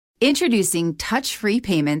Introducing touch-free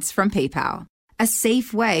payments from PayPal, a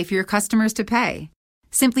safe way for your customers to pay.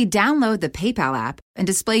 Simply download the PayPal app and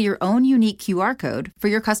display your own unique QR code for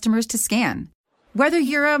your customers to scan. Whether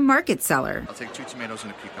you're a market seller, I'll take 2 tomatoes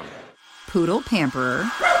and a cucumber. poodle pamperer,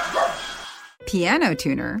 piano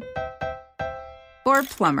tuner, or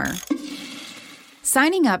plumber,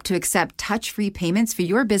 signing up to accept touch-free payments for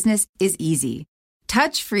your business is easy.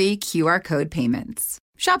 Touch-free QR code payments.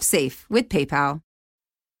 Shop safe with PayPal.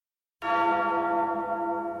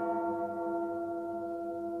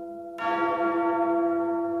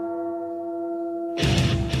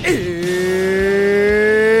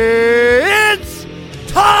 It's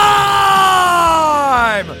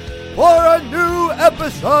time for a new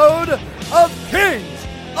episode of Kings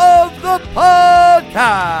of the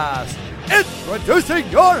Podcast. Introducing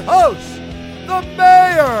your host, the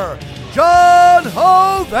Mayor, John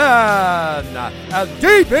Hovan, and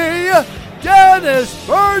DB, Dennis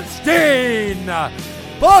Bernstein.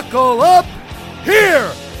 Buckle up,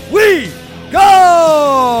 here we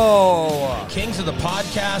go! Kings of the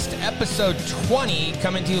Podcast, episode 20,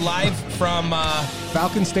 coming to you live from...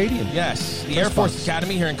 Falcon Stadium. Yes, the Air Force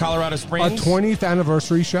Academy here in Colorado A Springs. 20th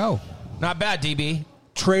anniversary show. Not bad, DB.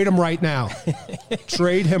 Trade him right now.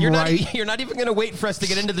 Trade him You're right. You're not even going to wait for us to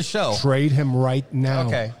get into the show. Trade him right now.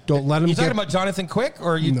 Okay. Don't let him You get... talking about Jonathan Quick?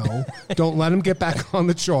 Or you? No. Don't let him get back on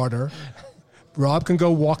the charter. Rob can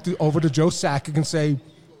go walk over to Joe Sakic and say,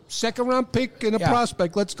 second round pick and a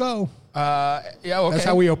prospect. Let's go. Yeah, okay. That's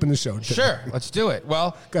how we open the show today. Sure, let's do it.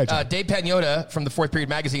 Well, Go ahead, John. Dave Pagnotta from the Fourth Period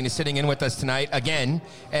Magazine is sitting in with us tonight again.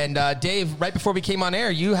 And Dave, right before we came on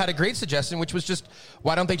air, you had a great suggestion, which was just,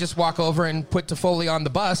 why don't they just walk over and put Toffoli on the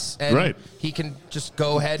bus, and he can just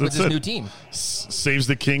go ahead with his new team. Saves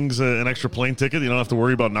the Kings an extra plane ticket. You don't have to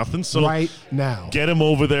worry about nothing. So Right now. get him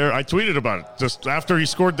over there. I tweeted about it just after he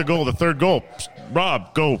scored the goal, the third goal.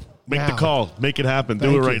 Rob, go. Make Now. the call. Make it happen.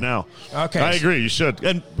 Thank Do it you. right now. Okay. I agree. You should.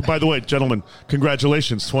 And by the way, gentlemen,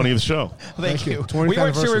 congratulations. 20th show. Thank you. 20th We weren't sure we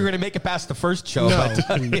anniversary. were going to make it past the first show. No.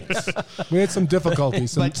 But, We had some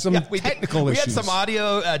difficulties, some we did. technical issues. We had some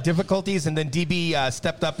audio difficulties, and then DB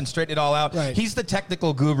stepped up and straightened it all out. Right. He's the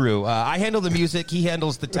technical guru. I handle the music. He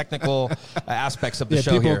handles the technical aspects of the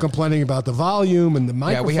show people here. were complaining about the volume and the Yeah,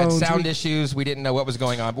 microphones. we had sound issues. We didn't know what was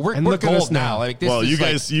going on. But we're And we're look at us gold now. now. Like, this Well,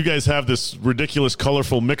 is you guys have this ridiculous,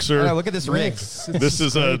 colorful mixer. look at this rig. This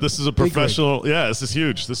is a Big professional. Yeah, this is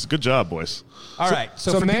huge. This is good job, boys. All right.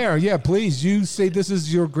 So, for Mayor, please, you say this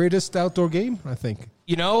is your greatest outdoor game, I think.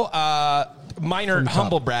 minor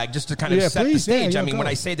humble brag, just to kind of Yeah, set please. the stage. Yeah, I mean, go. when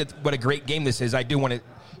I say that what a great game this is, I do want to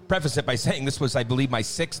preface it by saying this was, I believe, my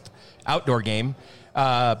 6th outdoor game.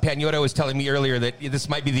 Pagnotta was telling me earlier that this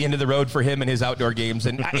might be the end of the road for him and his outdoor games,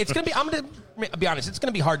 and it's going to be. I'm going to be honest; it's going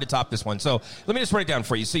to be hard to top this one. So let me just write it down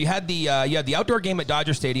for you. So you had the outdoor game at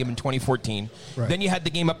Dodger Stadium in 2014. Right. Then you had the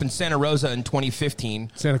game up in Santa Rosa in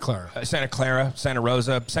 2015. Santa Clara. Santa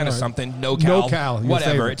Rosa, Santa All right. something, NoCal, NoCal, your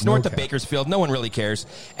whatever. favorite, It's north of NoCal. Bakersfield. No one really cares.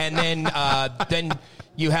 And then then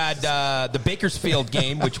you had the Bakersfield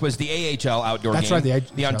game, which was the AHL outdoor That's game.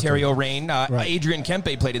 right, the Ontario Reign. Right. Adrian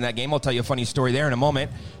Kempe played in that game. I'll tell you a funny story there in a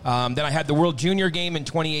moment. Then I had the World Junior game in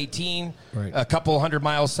 2018, Right. a couple 100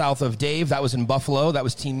 miles south of Dave. That was in Buffalo. That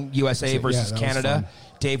was Team USA versus that was Canada. fun.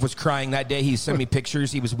 Dave was crying that day. He sent me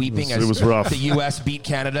pictures. He was weeping It was rough. the U.S. beat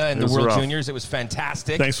Canada in the was World rough. Juniors. It was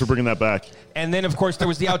fantastic. Thanks for bringing that back. And then, of course, there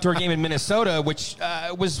was the outdoor game in Minnesota, which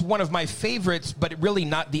was one of my favorites, but really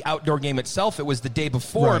not the outdoor game itself. It was the day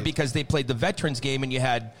before Right. because they played the Veterans game, and you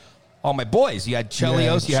had all my boys. You had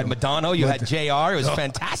Chelios, you had Madonna, you had JR. It was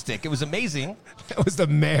fantastic. It was amazing. It was the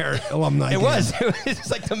Mayor alumni It game. was. It was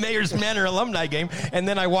like the Mayor's Manor alumni game. And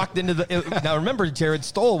then I walked into now remember, Jared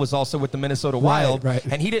Stoll was also with the Minnesota Wild. right.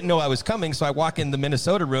 And he didn't know I was coming, so I walk in the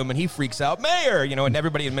Minnesota room and he freaks out, Mayor! And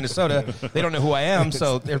everybody in Minnesota, they don't know who I am,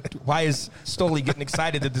 so why is Stoley getting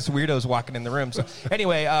excited that this weirdo's walking in the room? So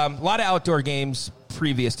anyway, a lot of outdoor games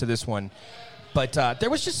previous to this one. But there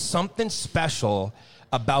was just something special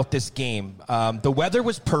about this game. The weather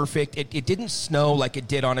was perfect. It didn't snow like it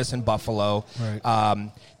did on us in Buffalo.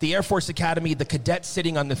 Right. The Air Force Academy, the cadets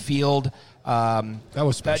sitting on the field. That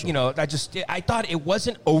was special. I thought it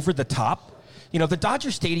wasn't over the top. The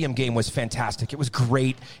Dodger Stadium game was fantastic. It was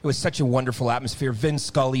great. It was such a wonderful atmosphere. Vin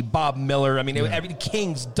Scully, Bob Miller. I mean,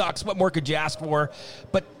 Kings, Ducks. What more could you ask for?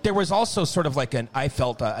 But there was also sort of like I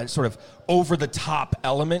felt a sort of over the top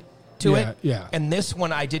element to it. Yeah. And this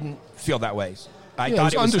one, I didn't feel that way. I it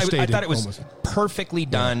was understated, I thought it was almost. perfectly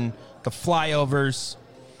done. The flyovers.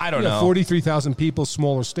 I don't know. 43,000 people,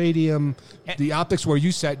 smaller stadium. The optics where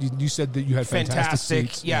you said that you had fantastic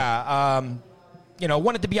seats. Yeah.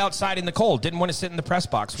 wanted to be outside in the cold, didn't want to sit in the press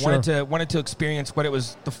box, wanted to experience what it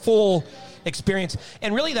was, the full experience.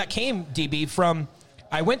 And really that came, DB, from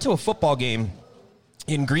I went to a football game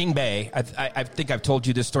in Green Bay. I think I've told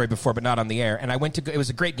you this story before, but not on the air. And it was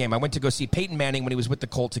a great game. I went to go see Peyton Manning when he was with the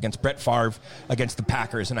Colts against Brett Favre against the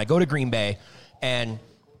Packers. And I go to Green Bay, and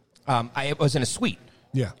I was in a suite.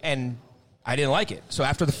 Yeah. And I didn't like it. So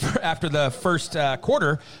after the first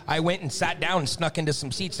quarter, I went and sat down and snuck into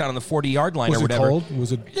some seats down on the 40-yard line or whatever.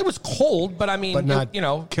 Was it cold? It was cold, but I mean, but not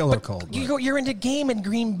killer cold. You're in a game in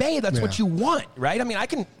Green Bay. That's what you want, right? I mean, I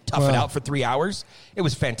can tough it out for 3 hours. It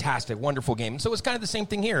was fantastic, wonderful game. So it was kind of the same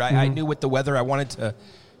thing here. I knew with the weather, I wanted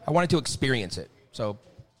to experience it. So,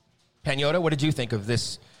 Pagnotta, what did you think of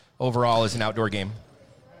this overall as an outdoor game?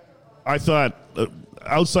 I thought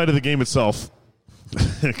outside of the game itself.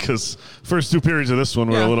 Because first 2 periods of this one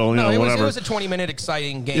were a little, whatever. It was a 20-minute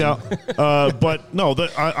exciting game. Yeah, but no,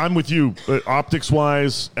 I'm with you.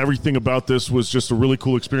 Optics-wise, everything about this was just a really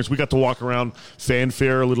cool experience. We got to walk around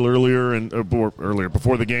Fanfare a little earlier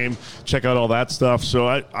before the game, check out all that stuff. So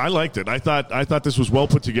I liked it. I thought this was well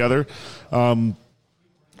put together,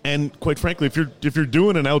 and quite frankly, if you're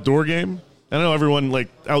doing an outdoor game. I know everyone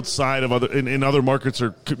outside of in other markets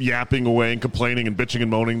are yapping away and complaining and bitching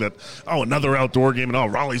and moaning that, another outdoor game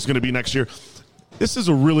and Raleigh's going to be next year. This is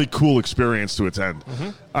a really cool experience to attend. Mm-hmm.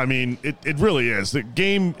 I mean, it really is. The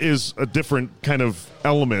game is a different kind of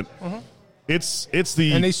element. Mm-hmm. It's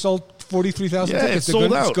and they sold 43,000 tickets. It's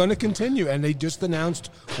sold out. It's going to continue, and they just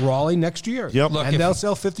announced Raleigh next year. Yep. And they'll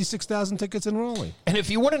sell 56,000 tickets in Raleigh. And if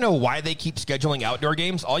you want to know why they keep scheduling outdoor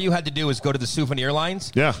games, all you had to do is go to the souvenir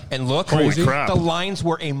lines and look. Holy crap. The lines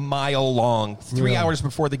were a mile long, 3 hours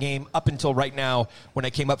before the game, up until right now. When I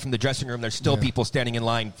came up from the dressing room, there's still people standing in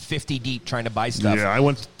line 50 deep trying to buy stuff. Yeah, I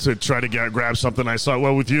went to try to grab something. I saw,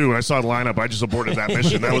 with you, and I saw the lineup. I just aborted that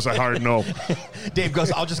mission. That was a hard no. Dave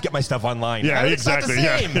goes, I'll just get my stuff online. Yeah, exactly.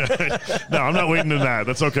 Yeah. No, I'm not waiting to that.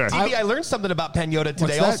 That's okay. DB, I learned something about Pagnotta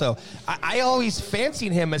today also. I always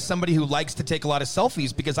fancied him as somebody who likes to take a lot of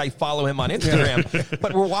selfies because I follow him on Instagram.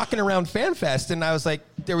 But we're walking around FanFest, and I was like,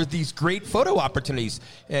 there were these great photo opportunities.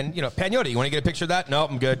 And, Pagnotta, you want to get a picture of that? Nope,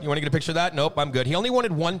 I'm good. You want to get a picture of that? Nope, I'm good. He only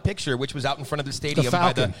wanted one picture, which was out in front of the stadium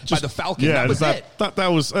by the Falcon. Yeah, that was it. That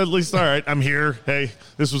was at least, all right, I'm here. Hey,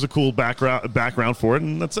 this was a cool background for it,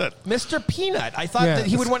 and that's it. Mr. Peanut. I thought that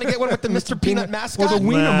he would want to get one with the Mr. Peanut mascot. Or the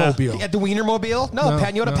Wienermobile. Yeah, the Wienermobile. No,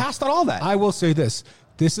 Pagnotta passed on all that. I will say this.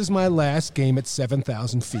 This is my last game at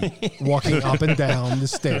 7,000 feet, walking up and down the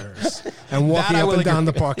stairs and walking up and down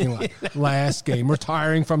the parking lot. Last game.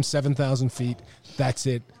 Retiring from 7,000 feet. That's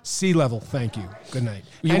it. Sea level. Thank you. Good night.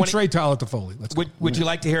 And Trey Tyler Toffoli. Let's go. Would you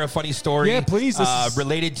like to hear a funny story? Yeah, please.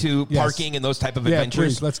 Related to parking and those type of adventures? Yeah,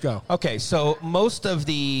 please. Let's go. Okay, so most of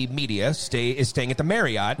the media is staying at the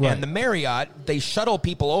Marriott, and the Marriott, they shuttle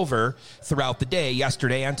people over throughout the day,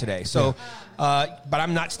 yesterday and today. So, but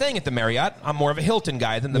I'm not staying at the Marriott. I'm more of a Hilton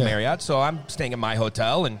guy than the Marriott, so I'm staying at my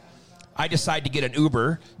hotel, and I decide to get an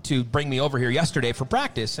Uber to bring me over here yesterday for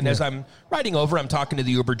practice. And as I'm riding over, I'm talking to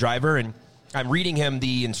the Uber driver, and I'm reading him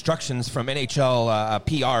the instructions from NHL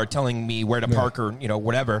PR telling me where to park or,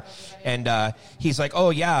 whatever. And he's like,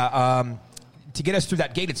 to get us through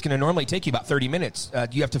that gate, it's going to normally take you about 30 minutes.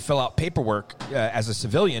 You have to fill out paperwork as a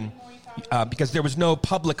civilian because there was no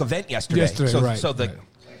public event yesterday. So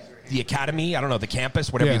the academy, I don't know, the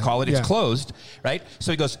campus, whatever you call it, it's closed, right?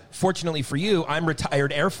 So he goes, fortunately for you, I'm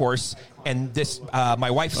retired Air Force, and this my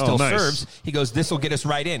wife still serves. He goes, this will get us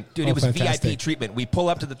right in. Dude, it was fantastic. VIP treatment. We pull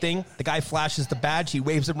up to the thing. The guy flashes the badge. He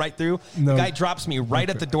waves him right through. The guy drops me right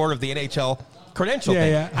at the door of the NHL credential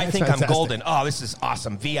thing. Yeah, I think fantastic. I'm golden. Oh, this is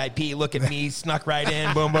awesome. VIP, look at me, snuck right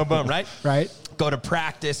in, boom, boom, boom, right? Right. Go to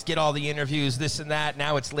practice, get all the interviews, this and that.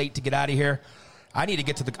 Now it's late to get out of here. I need to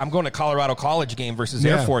get to I'm going to Colorado College game versus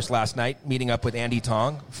Air Force last night, meeting up with Andy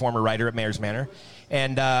Tong, former writer at Mayor's Manor.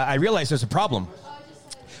 And I realized there's a problem.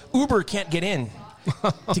 Uber can't get in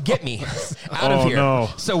to get me out of here. No.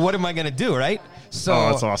 So what am I going to do, right? So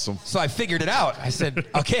that's awesome. So I figured it out. I said,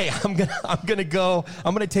 okay, I'm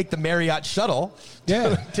gonna take the Marriott shuttle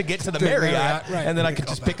to get to the Marriott, and then I could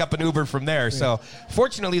just pick up an Uber from there. Yeah. So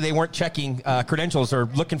fortunately, they weren't checking credentials or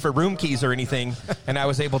looking for room keys or anything, and I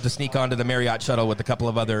was able to sneak onto the Marriott shuttle with a couple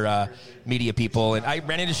of other media people, and I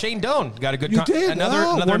ran into Shane Doan. Got a good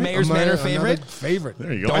another Mayor's Manor favorite.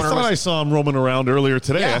 There you go. I thought I saw him roaming around earlier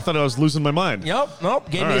today. Yeah. I thought I was losing my mind.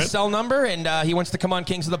 Nope. Gave me his cell number, and he wants to come on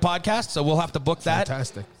Kings of the Podcast, so we'll have to book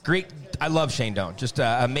Fantastic. Great. I love Shane Doan. Just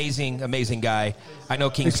an amazing, amazing guy. I know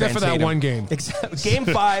Kings Except fans for that hate him. one game. Game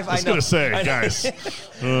 5, I was going to say, guys,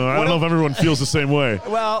 I don't know if everyone feels the same way.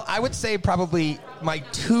 Well, I would say probably my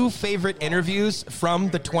 2 favorite interviews from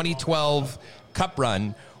the 2012 Cup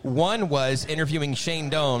run. One was interviewing Shane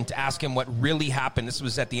Doan to ask him what really happened. This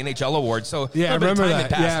was at the NHL Awards. So Yeah, I remember that.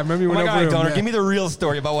 Yeah, I remember you went over him, Doner, yeah. give me the real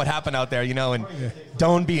story about what happened out there, And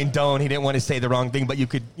Doan being Doan, he didn't want to say the wrong thing, but you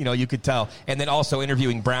could tell. And then also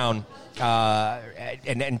interviewing Brown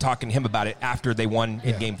and talking to him about it after they won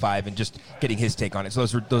in Game 5 and just getting his take on it. So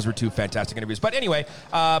those were 2 fantastic interviews. But anyway,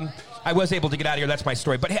 I was able to get out of here. That's my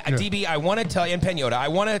story. But hey, DB, I want to tell you, and Peñota, I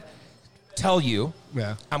want to tell you,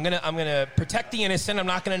 I'm gonna protect the innocent. I'm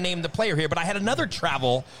not gonna name the player here, but I had another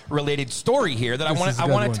travel related story here that I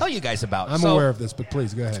want to tell you guys about. I'm aware of this, but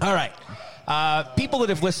please go ahead. All right, people that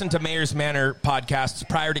have listened to Mayor's Manor podcasts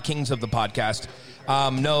prior to Kings of the podcast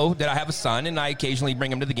know that I have a son, and I occasionally bring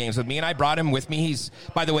him to the games with me. And I brought him with me.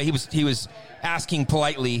 By the way, he was asking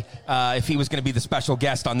politely if he was going to be the special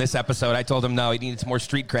guest on this episode. I told him no, he needed some more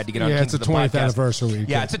street cred to get on Kings of the podcast. It's a 20th anniversary.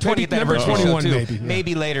 Yeah, it's a 20th anniversary. Number 21, show too. maybe. Yeah.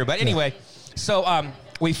 Maybe later, but anyway. So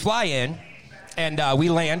we fly in, and we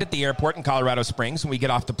land at the airport in Colorado Springs, and we get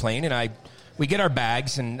off the plane, and we get our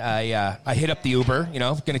bags, and I hit up the Uber.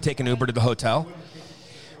 Going to take an Uber to the hotel.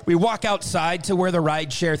 We walk outside to where the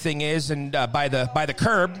rideshare thing is, and by the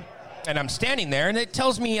curb, and I'm standing there, and it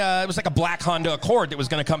tells me it was like a black Honda Accord that was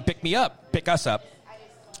going to come pick us up,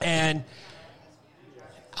 and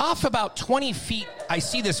off about 20 feet, I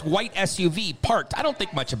see this white SUV parked. I don't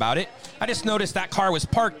think much about it. I just noticed that car was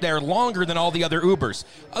parked there longer than all the other Ubers.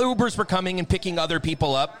 Other Ubers were coming and picking other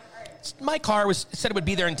people up. My car said it would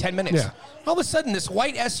be there in 10 minutes. Yeah. All of a sudden, this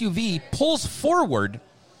white SUV pulls forward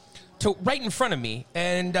to right in front of me.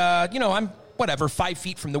 And, I'm, 5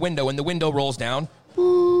 feet from the window, and the window rolls down.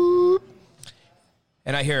 Boop.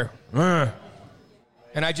 And I hear, "Rrr."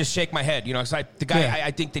 And I just shake my head, because the guy,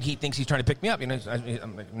 I think that he thinks he's trying to pick me up.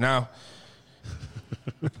 I'm like, no.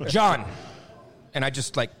 John. And I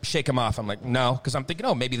just, shake him off. I'm like, no. Because I'm thinking,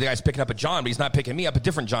 maybe the guy's picking up a John, but he's not picking me up, a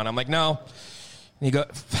different John. I'm like, no. And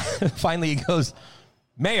finally he goes,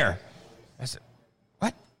 Mayor. I said,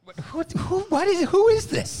 what? Who is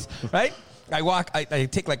this? Right? I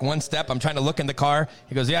take one step. I'm trying to look in the car.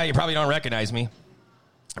 He goes, yeah, you probably don't recognize me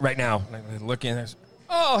right now. I look in there.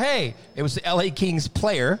 Oh, hey, it was the LA Kings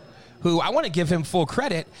player who I want to give him full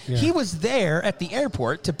credit. Yeah. He was there at the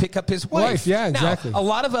airport to pick up his wife. Yeah, exactly. Now, a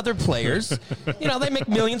lot of other players, they make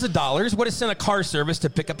millions of dollars. Would have sent a car service to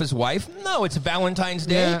pick up his wife. No, it's Valentine's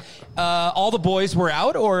Day. Yeah. All the boys were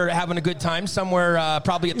out or having a good time somewhere,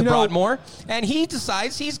 probably at the Broadmoor. And he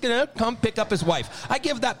decides he's going to come pick up his wife. I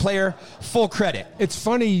give that player full credit. It's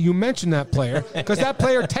funny you mentioned that player because that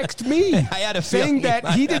player texted me I had a saying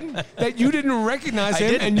that you didn't recognize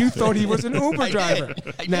him and you thought he was an Uber driver.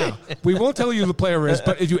 Now, we won't tell you who the player is,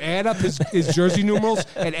 but if you add up his jersey numerals,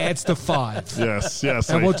 it adds to 5. Yes.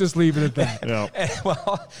 And we'll just leave it at that.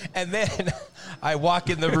 Yeah. And then I walk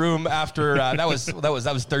in the room after that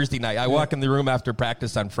was Thursday night. I walk in the room after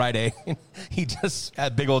practice on Friday. And he just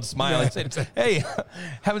had a big old smile. I said, "Hey,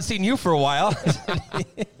 haven't seen you for a while."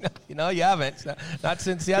 You haven't. Not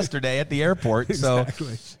since yesterday at the airport.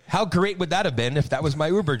 Exactly. So how great would that have been if that was my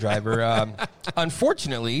Uber driver?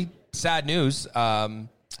 Unfortunately, sad news.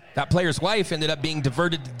 That player's wife ended up being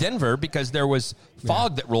diverted to Denver because there was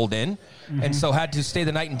fog that rolled in, and so had to stay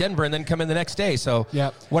the night in Denver and then come in the next day. So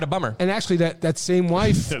what a bummer. And actually, that same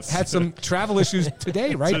wife had some travel issues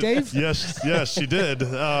today, right, Dave? Yes, she did.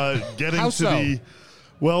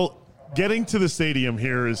 Getting to the stadium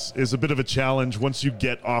here is a bit of a challenge once you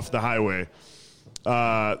get off the highway.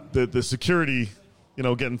 The security,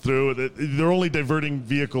 getting through, they're only diverting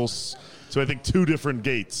vehicles. So I think 2 different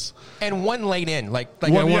gates. And 1 lane in.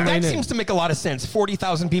 That seems to make a lot of sense.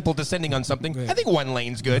 40,000 people descending on something. Yeah. I think 1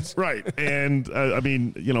 lane's good. Right. And,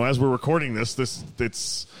 as we're recording this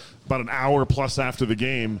it's about an hour plus after the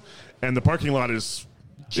game, and the parking lot is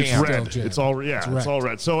red. It's all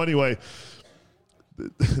red. So anyway,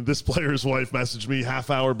 this player's wife messaged me half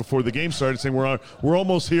hour before the game started saying, we're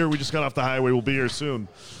almost here. We just got off the highway. We'll be here soon.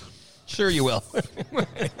 Sure you will.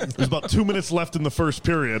 There's about 2 minutes left in the first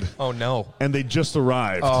period. Oh, no. And they just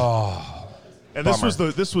arrived. Oh, and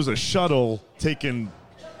this was a shuttle taking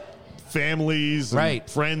families and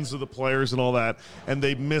friends of the players and all that, and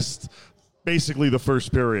they missed basically the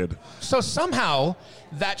first period. So somehow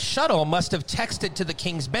that shuttle must have texted to the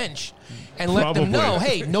Kings bench and let them Probably. know,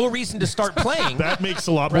 hey, no reason to start playing. That makes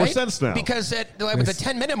a lot more sense now. Because at the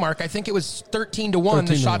 10-minute mark, I think it was 13-1,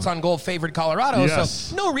 the shots on goal favored Colorado. Yes.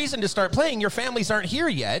 So no reason to start playing. Your families aren't here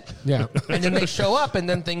yet. Yeah. And then they show up, and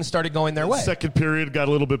then things started going their way. Second period got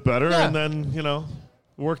a little bit better, Yeah. and then,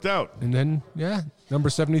 worked out. And then, number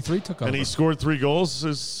 73 took over. And he scored 3 goals,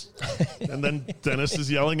 and then Dennis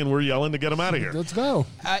is yelling, and we're yelling to get him out of here. Let's go.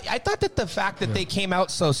 I thought that the fact that they came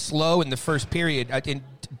out so slow in the first period,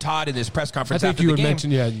 Todd in his press conference I think after you the had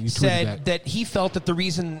game mentioned, you tweeted said that he felt that the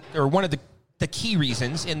reason, or one of the key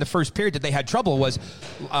reasons in the first period that they had trouble was,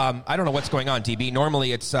 I don't know what's going on, DB.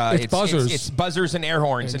 Normally it's buzzers. it's buzzers and air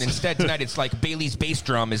horns, and instead tonight it's like Bailey's bass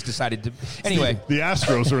drum has decided to. Anyway, The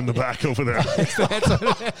Astros are in the back over there.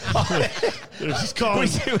 They're just calling.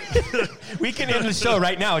 we can end the show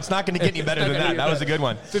right now. It's not going to get any better than that. That was a good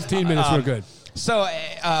one. 15 minutes were good. So,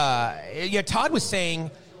 Todd was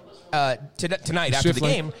saying tonight after the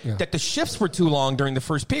game that the shifts were too long during the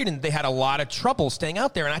first period and they had a lot of trouble staying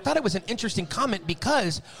out there. And I thought it was an interesting comment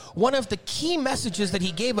because one of the key messages that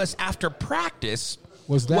he gave us after practice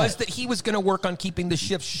was that he was going to work on keeping the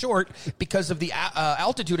shifts short because of the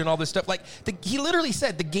altitude and all this stuff. Like he literally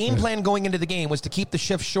said the game plan going into the game was to keep the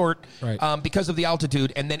shift short because of the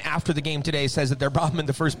altitude. And then after the game today says that their problem in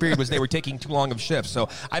the first period was they were taking too long of shifts. So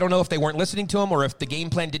I don't know if they weren't listening to him or if the game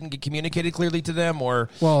plan didn't get communicated clearly to them or.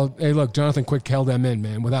 Well, hey, look, Jonathan Quick held them in,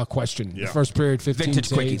 man, without question. Yeah. The first period, 15 Vintage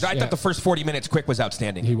saves. Quick. I thought the first 40 minutes Quick was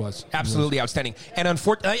outstanding. He was. Absolutely outstanding. And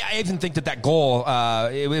unfortunately, I even think that goal,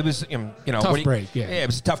 it was, Tough break, yeah. Yeah, it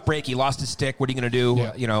was a tough break. He lost his stick. What are you going to do?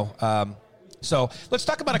 Yeah. So let's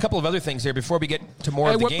talk about a couple of other things here before we get to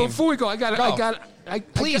more of the game. Before we go,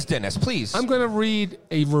 Please, Dennis, please. I'm going to read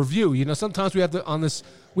a review. Sometimes we have this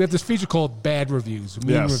feature called Bad Reviews,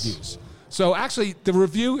 mean reviews. So actually, the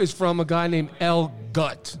review is from a guy named L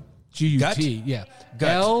Gut, G-U-T. Yeah. Gut.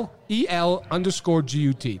 L-E-L_G-U-T.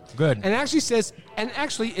 Good. And actually says,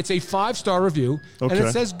 it's a 5-star review, and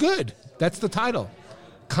it says good. That's the title.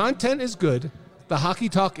 Content is good. The hockey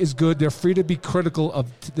talk is good. They're free to be critical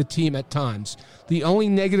of the team at times. The only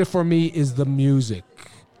negative for me is the music.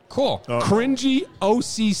 Cool. Cringy,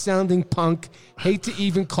 OC-sounding punk. Hate to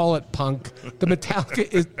even call it punk. The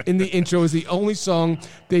Metallica in the intro is the only song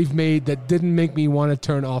they've made that didn't make me want to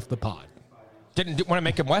turn off the pod. Didn't want to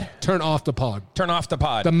make him what? Turn off the pod. Turn off the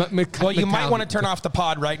pod. Well, you might want to turn off the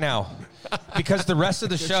pod right now because the rest of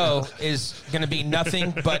the show is going to be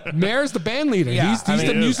nothing but... Mayor's the band leader. Yeah, he's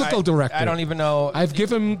the musical director. I don't even know. I've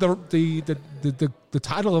given him the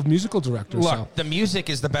title of musical director. Look, the music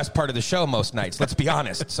is the best part of the show most nights. Let's be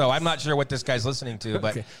honest. So I'm not sure what this guy's listening to,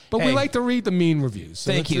 but we like to read the mean reviews.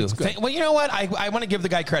 So thank you. Well, you know what? I want to give the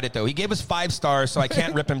guy credit though. He gave us 5 stars, so I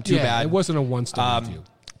can't rip him too bad. It wasn't a 1-star review.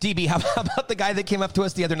 DB, how about the guy that came up to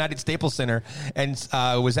us the other night at Staples Center and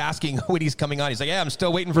was asking when he's coming on? He's like, I'm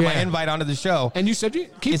still waiting for my invite onto the show. And you said,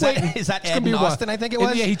 keep waiting. Is that Ed in Austin, I think it was?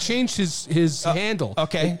 And he changed his handle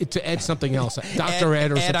to Ed something else. Dr.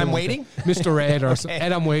 Ed or something. Ed, I'm waiting? Mr. Ed or something.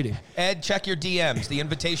 Ed, I'm waiting. Ed, check your DMs. The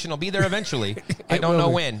invitation will be there eventually. I don't know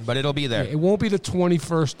when, but it'll be there. It won't be the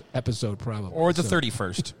 21st episode probably. Or the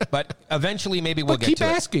 31st. But eventually maybe we'll get to it. Keep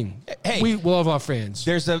asking. Hey, we love our fans.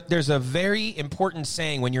 There's a very important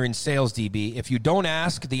saying when you're in sales, DB. If you don't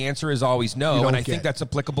ask, the answer is always no, and I think that's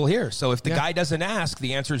applicable here. So if the guy doesn't ask,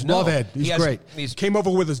 the answer is no. Love Ed. He's great. He came over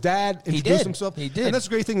with his dad, introduced himself. He did. And that's a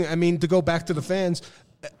great thing. I mean, to go back to the fans,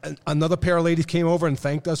 another pair of ladies came over and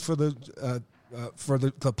thanked us for the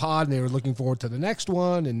pod, and they were looking forward to the next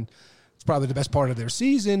one, and it's probably the best part of their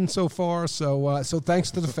season so far. So thanks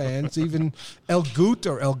to the fans, even El Gut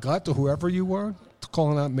or whoever you were,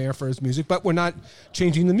 calling out Mayor for his music, but we're not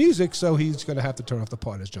changing the music, so he's going to have to turn off the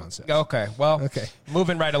pod, as John said. Okay, well,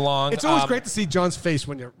 moving right along. It's always great to see John's face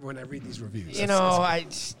when I read these reviews.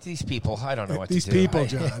 These people, I don't know what these to do. These people,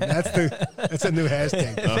 John. That's a new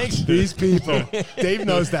hashtag. These people. Dave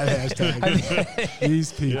knows that hashtag.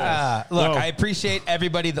 These people. Look, I appreciate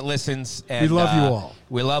everybody that listens. And, we love you all.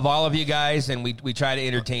 We love all of you guys, and we try to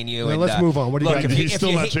entertain you. Well, and, let's move on. What do you got? He's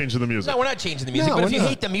still not changing the music. No, we're not changing the music. No, but if you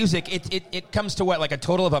hate the music, it comes to what, like a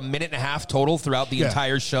total of 1.5 minutes total throughout the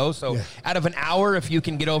entire show. So out of an hour, if you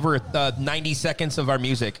can get over 90 seconds of our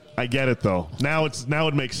music. I get it though. Now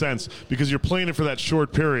it makes sense because you're playing it for that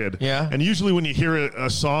short period. Yeah. And usually when you hear a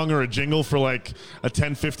song or a jingle for like a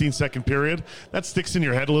 10, 15 second period, that sticks in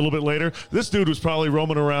your head a little bit later. This dude was probably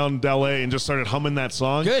roaming around LA and just started humming that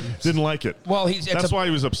song. Good. Didn't like it. Well, that's why why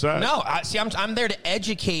he was upset. No, see, I'm there to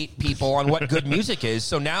educate people on what good music is.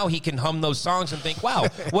 So now he can hum those songs and think, "Wow,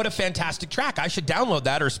 what a fantastic track! I should download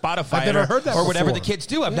that or Spotify I've never heard that or whatever before. the kids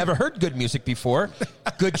do. I've never heard good music before.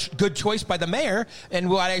 Good choice by the mayor. And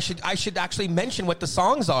what I should actually mention what the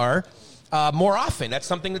songs are." More often. That's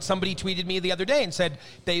something that somebody tweeted me the other day and said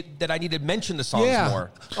that I need to mention the songs more.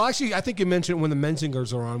 Well, actually, I think you mentioned when the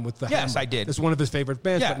Menzingers are on with the Yes, Hammer. I did. It's one of his favorite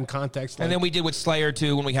bands, but in context. And then we did with Slayer,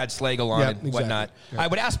 too, when we had Slagle on and whatnot. Yeah. I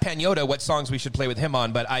would ask Panyota what songs we should play with him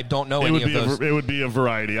on, but I don't know any of those. It would be a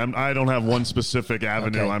variety. I don't have one specific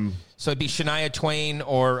avenue. Okay. So it'd be Shania Twain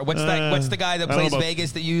or what's the guy that plays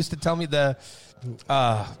Vegas that you used to tell me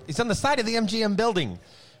he's on the side of the MGM building.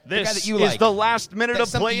 This is the last minute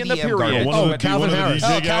of play in the period. Calvin Harris.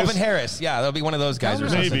 Calvin Harris. Yeah, that'll be one of those guys or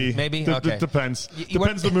something. Maybe. Okay. Depends.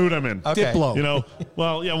 Depends the mood I'm in. Okay. Diplo. You know,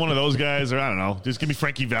 one of those guys, or I don't know. Just give me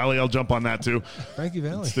Frankie Valli. I'll jump on that too. Frankie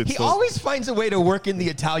Valli. He always finds a way to work in the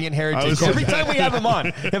Italian heritage every time we have him on.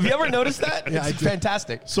 Have you ever noticed that? Yeah, it's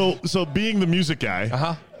fantastic. So being the music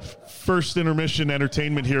guy, first intermission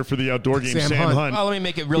entertainment here for the outdoor game, Sam Hunt. Well, let me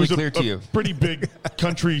make it really clear to you. Pretty big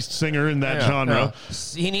country singer in that genre.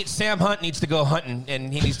 Sam Hunt needs to go hunting,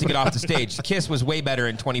 and he needs to get off the stage. Kiss was way better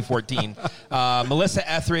in 2014. Melissa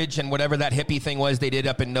Etheridge and whatever that hippie thing was they did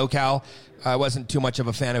up in NoCal, I wasn't too much of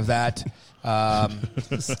a fan of that.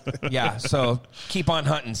 So keep on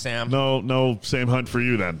hunting, Sam. No Sam Hunt for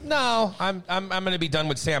you then. No, I'm going to be done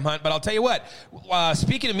with Sam Hunt. But I'll tell you what.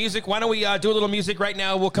 Speaking of music, why don't we do a little music right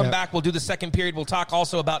now? We'll come back. We'll do the second period. We'll talk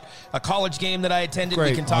also about a college game that I attended.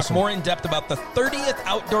 Great. We can talk more in depth about the 30th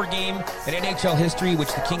outdoor game in NHL history,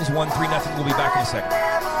 which the Kings won 3-0. We'll be back in a second.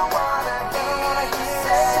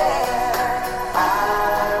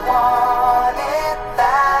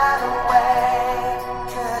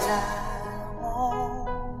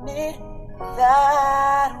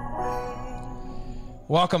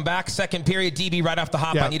 Welcome back. Second period. DB, right off the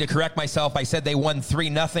hop, I need to correct myself. I said they won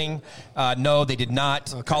 3-0. No, they did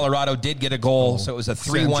not. Okay. Colorado did get a goal, so it was a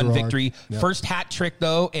 3-1 victory. Yep. First hat trick,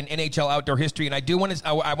 though, in NHL outdoor history. And I do want to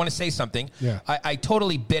I want to say something. Yeah. I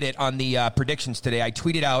totally bit it on the predictions today. I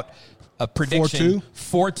tweeted out a prediction.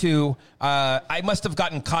 4-2. I must have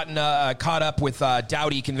gotten caught up with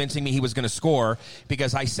Doughty convincing me he was going to score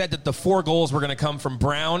because I said that the 4 goals were going to come from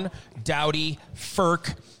Brown, Doughty,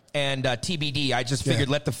 Ferk, and TBD. I just figured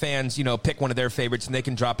let the fans, pick one of their favorites and they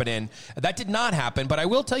can drop it in. That did not happen, but I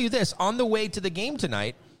will tell you this. On the way to the game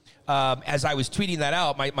tonight, as I was tweeting that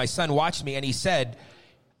out, my son watched me and he said,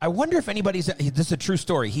 I wonder if this is a true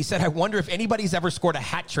story. He said, I wonder if anybody's ever scored a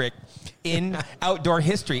hat trick in outdoor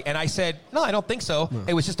history. And I said, no, I don't think so. No.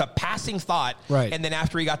 It was just a passing thought. Right. And then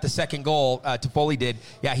after he got the second goal, Toffoli did,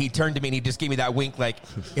 he turned to me and he just gave me that wink like,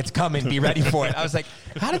 it's coming, be ready for it. I was like,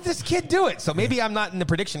 how did this kid do it? So maybe I'm not in the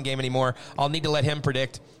prediction game anymore. I'll need to let him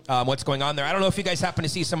predict what's going on there. I don't know if you guys happen to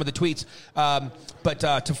see some of the tweets, but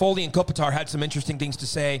Toffoli and Kopitar had some interesting things to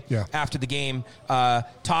say after the game.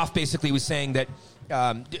 Toff basically was saying that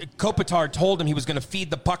Kopitar told him he was going to feed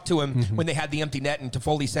the puck to him when they had the empty net, and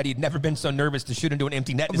Toffoli said he'd never been so nervous to shoot into an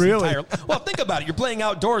empty net in his entire life. Well, think about it. You're playing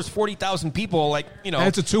outdoors, 40,000 people, And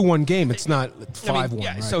it's a 2-1 game. It's not 5-1.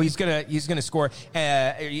 Right? So he's gonna score.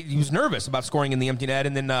 He was nervous about scoring in the empty net,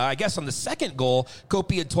 and then I guess on the second goal,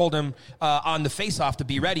 Kopi had told him on the faceoff to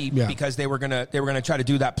be ready because they were gonna try to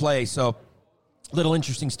do that play. So. Little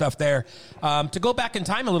interesting stuff there. To go back in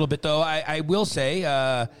time a little bit, though, I will say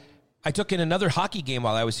I took in another hockey game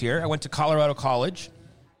while I was here. I went to Colorado College,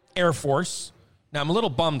 Air Force. Now, I'm a little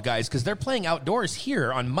bummed, guys, because they're playing outdoors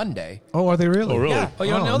here on Monday. Oh, are they really? Oh, really? Yeah. Oh, you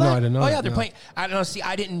don't know that? No, I didn't know that. They're playing. I don't know. See,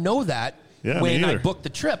 I didn't know that when I booked the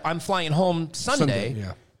trip. I'm flying home Sunday.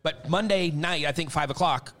 But Monday night, I think 5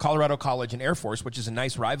 o'clock, Colorado College and Air Force, which is a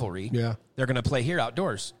nice rivalry. Yeah. They're going to play here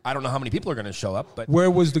outdoors. I don't know how many people are going to show up. But where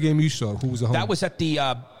was the game you saw? Who was the home? That was at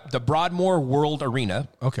the Broadmoor World Arena.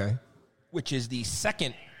 Okay. Which is the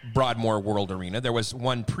second Broadmoor World Arena. There was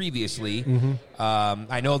one previously.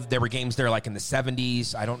 I know that there were games there like in the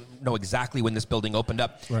 70s. I don't know exactly when this building opened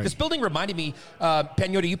up. Right. This building reminded me,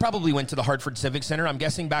 Panyota, you probably went to the Hartford Civic Center, I'm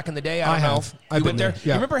guessing, back in the day. I don't know. You went there?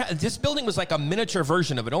 Yeah. You remember this building was like a miniature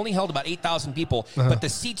version of it. Only held about 8,000 people. But the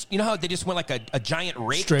seats, you know how they just went like a giant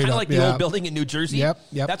rake? Kind of like the old building in New Jersey? Yep.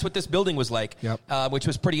 That's what this building was like, which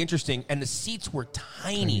was pretty interesting. And the seats were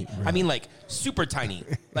tiny. I mean, like, super tiny.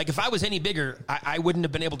 Like, if I was any bigger, I wouldn't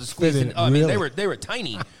have been able to squeeze in. I mean, they were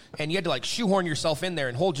tiny, and you had to like shoehorn yourself in there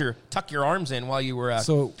and tuck your arms in while you were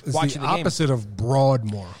so it's watching the game. Opposite of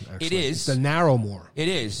Broadmoor. Actually. It is it's the Narrowmoor. It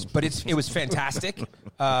is, but it was fantastic. It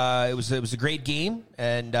was a great game,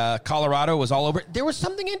 and Colorado was all over. There was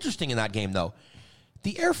something interesting in that game, though.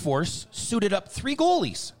 The Air Force suited up 3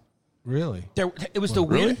 goalies. Really? It was the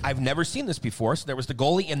weird. I've never seen this before. So there was the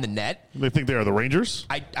goalie in the net. They think they are the Rangers?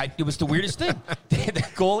 It was the weirdest thing. The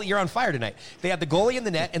goalie, you're on fire tonight. They had the goalie in the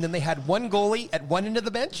net, and then they had one goalie at one end of the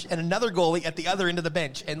bench and another goalie at the other end of the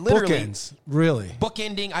bench. And literally. Bookends. Really?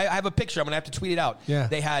 Bookending. I have a picture. I'm going to have to tweet it out. Yeah.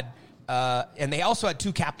 They had, and they also had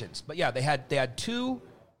two captains. But yeah, they had two.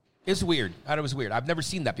 It's weird. I thought it was weird. I've never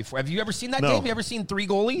seen that before. Have you ever seen that game? Have you ever seen three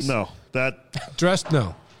goalies? No. Dressed?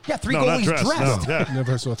 No. Yeah, three goalies dressed. No. Yeah.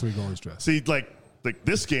 Never saw three goalies dressed. See, like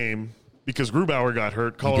this game, because Grubauer got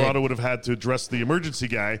hurt, Colorado would have had to dress the emergency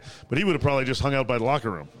guy, but he would have probably just hung out by the locker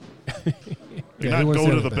room. Not go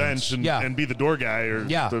to the bench and be the door guy or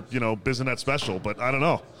Bisonet special. But I don't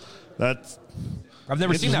know. I've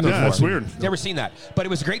never seen that before. Yeah, that's weird. Never seen that. But it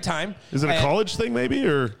was a great time. Is it a college thing maybe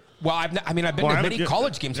or? Well, I've been to many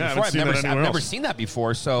college games before. I've never seen that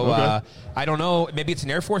before. So I don't know. Maybe it's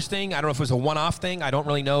an Air Force thing. I don't know if it was a one-off thing. I don't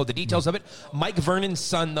really know the details of it. Mike Vernon's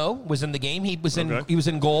son, though, was in the game. He was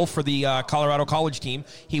in goal for the Colorado college team.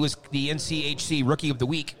 He was the NCHC Rookie of the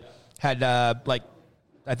Week. Had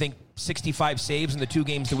I think 65 saves in the two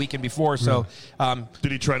games the weekend before. So,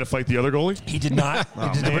 did he try to fight the other goalie? He did not.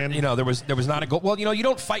 There was not a goal. Well, you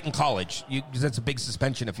don't fight in college because that's a big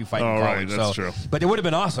suspension if you fight in college. Right, that's true. But it would have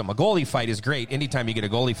been awesome. A goalie fight is great. Anytime you get a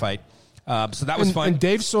goalie fight. So that was fun. And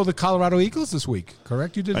Dave saw the Colorado Eagles this week,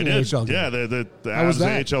 correct? You did an AHL game. Yeah, the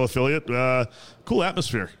Avs AHL affiliate. Cool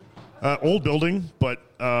atmosphere. Old building, but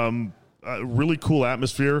really cool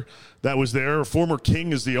atmosphere that was there. Former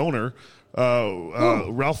King is the owner.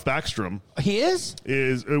 Ralph Backstrom. He was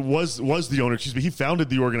the owner. Excuse me. He founded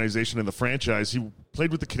the organization and the franchise. He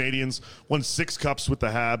played with the Canadiens, won 6 cups with the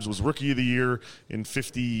Habs, was Rookie of the Year in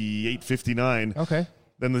 58, 59. Okay.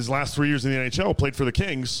 Then his last 3 years in the NHL, played for the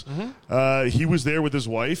Kings. Mm-hmm. He was there with his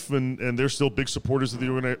wife, and they're still big supporters of the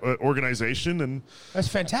organization. And that's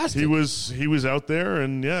fantastic. He was out there,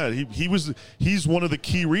 and he's one of the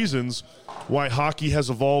key reasons why hockey has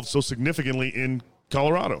evolved so significantly in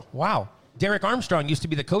Colorado. Wow. Derek Armstrong used to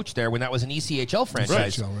be the coach there when that was an ECHL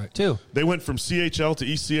franchise, too. They went from CHL to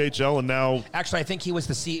ECHL, and now actually, I think he was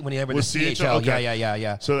when they were the CHL. Okay.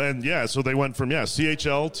 Yeah. So they went from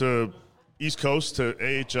CHL to East Coast to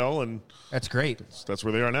AHL, and that's great. That's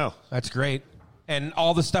where they are now. That's great. And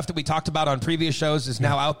all the stuff that we talked about on previous shows is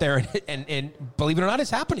now out there, and believe it or not, it's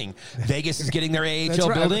happening. Vegas is getting their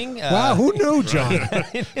AHL building. Wow, who knew, John?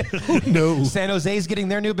 Who knew? San Jose's getting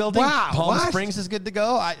their new building. Wow, Palm Springs is good to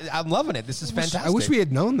go. I'm loving it. This is fantastic. I wish we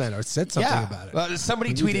had known that or said something about it. Well,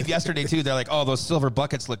 somebody tweeted yesterday, too. They're like, oh, those silver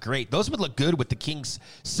buckets look great. Those would look good with the Kings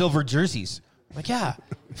silver jerseys. I'm like, yeah.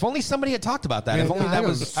 If only somebody had talked about that. If only that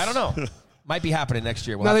was, I don't know. Might be happening next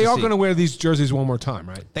year. Now, they are going to wear these jerseys one more time,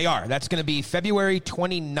 right? They are. That's going to be February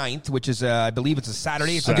 29th, which is, I believe it's a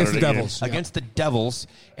Saturday. It's against the Devils. Against the Devils.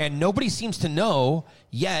 And nobody seems to know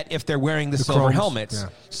yet if they're wearing the silver chromes. Helmets. Yeah.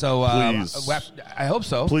 So I hope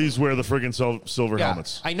so. Please wear the friggin' silver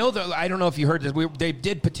helmets. I know that. I don't know if you heard this. They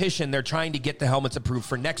did petition. They're trying to get the helmets approved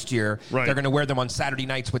for next year. Right. They're going to wear them on Saturday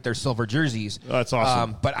nights with their silver jerseys. That's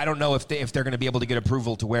awesome. But I don't know if they're going to be able to get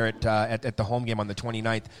approval to wear it at the home game on the 29th.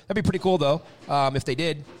 That'd be pretty cool, though, if they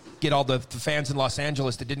did get all the fans in Los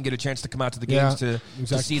Angeles that didn't get a chance to come out to the games to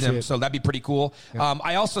see them. So that'd be pretty cool. Yeah.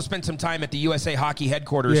 I also spent some time at the USA Hockey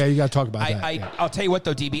headquarters. Yeah, you got to talk about that. I'll tell you what,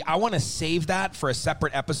 though, DB, I want to save that for a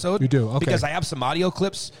separate episode. You do? Okay. Because I have some audio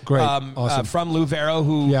clips awesome. from Lou Vero,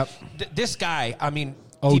 who this guy, I mean,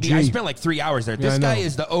 DB, I spent like 3 hours there. This guy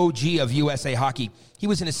is the OG of USA Hockey. He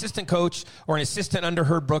was an assistant coach or an assistant under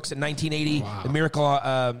Herb Brooks in 1980. Wow.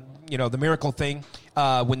 The Miracle thing.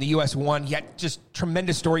 When the U.S. won, he had just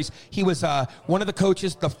tremendous stories. He was one of the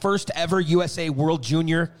coaches, the first ever USA World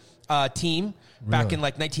Junior team back in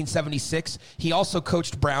like 1976. He also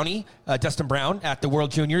coached Brownie, Dustin Brown, at the World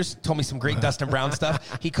Juniors. Told me some great Dustin Brown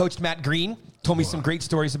stuff. He coached Matt Green. Told me some great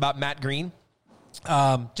stories about Matt Green.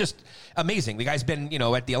 Just amazing. The guy's been,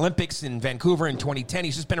 at the Olympics in Vancouver in 2010.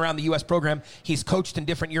 He's just been around the U.S. program. He's coached in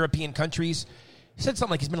different European countries. He said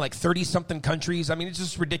something like he's been like 30-something countries. I mean, it's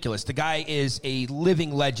just ridiculous. The guy is a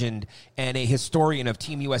living legend and a historian of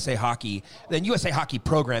Team USA Hockey, the USA Hockey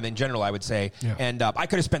program in general, I would say. Yeah. And I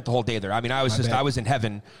could have spent the whole day there. I mean, I was in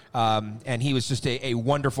heaven, and he was just a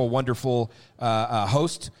wonderful, wonderful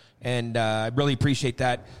host, and I really appreciate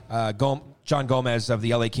that. John Gomez of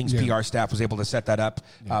the LA Kings PR staff was able to set that up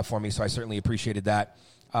for me, so I certainly appreciated that.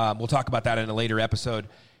 We'll talk about that in a later episode.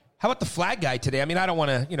 How about the flag guy today? I mean, I don't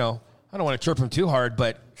want to chirp him too hard,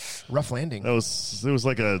 but rough landing. It was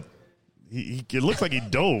like it looked like he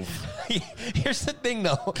dove. Here's the thing,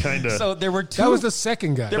 though. Kind of. So there were two. That was the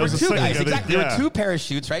second guy. There were two guys. Exactly. There were two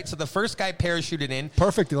parachutes, right? So the first guy parachuted in.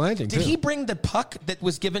 Perfect landing. Did he bring the puck that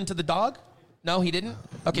was given to the dog? No, he didn't?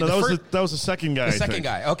 Okay, No, that was the second guy. The second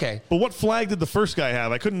guy, okay. But what flag did the first guy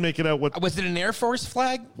have? I couldn't make it out. What was it? An Air Force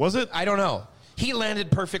flag? Was it? I don't know. He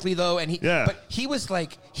landed perfectly though, and but he was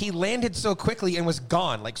like, he landed so quickly and was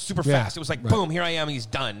gone, like super fast. It was like, boom, here I am, he's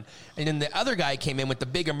done. And then the other guy came in with the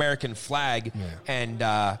big American flag,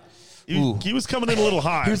 and he was coming in a little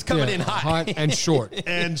hot. He was coming in hot and short.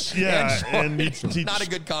 And he, not a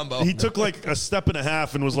good combo. He took like a step and a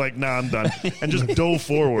half and was like, "Nah, I'm done," and just dove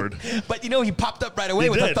forward. But he popped up right away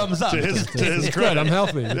with a thumbs up. To his It's credit. good. I'm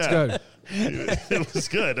healthy. It's good. It was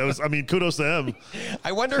good. Kudos to him.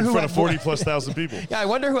 I wonder in who front had of 40,000+ people. Yeah, I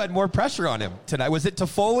wonder who had more pressure on him tonight. Was it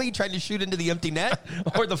Toffoli trying to shoot into the empty net,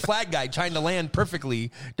 or the flag guy trying to land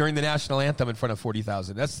perfectly during the national anthem in front of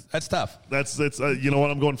 40,000? That's tough. That's you know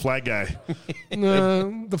what? I'm going flag guy.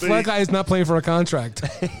 No, the flag guy is not playing for a contract.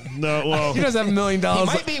 No, well, he doesn't have $1 million. He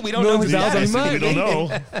might be. We don't know. We don't know.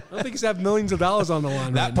 I don't think he's have millions of dollars on the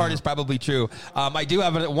line. That part is probably true. I do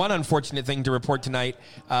have one unfortunate thing to report tonight.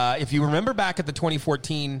 If you remember back at the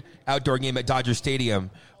 2014 outdoor game at Dodger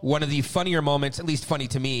Stadium, one of the funnier moments, at least funny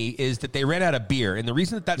to me, is that they ran out of beer. And the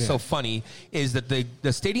reason that that's so funny is that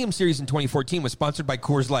the Stadium Series in 2014 was sponsored by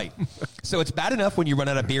Coors Light. So it's bad enough when you run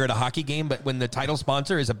out of beer at a hockky game, but when the title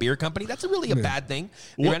sponsor is a beer company, that's really a bad thing.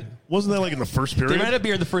 Wasn't that like in the first period? They ran out of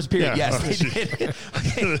beer in the first period, Yeah. yes. They did.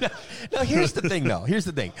 Okay, no, here's the thing, though. Here's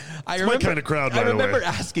the thing. It's my kind of crowd, by the way. I remember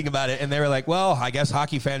asking about it, and they were like, well, I guess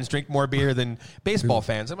hockey fans drink more beer than baseball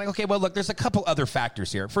fans. I'm like, okay, well, look, there's a couple other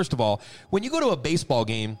factors here. First of all, when you go to a baseball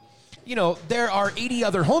game, there are 80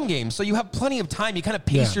 other home games, so you have plenty of time. You kind of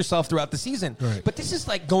pace yourself throughout the season. Right. But this is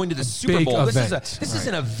like going to the Super Bowl. This is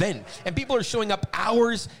an event, and people are showing up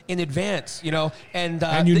hours in advance. And it's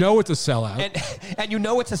a sellout. And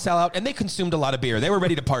it's a sellout, and they consumed a lot of beer. They were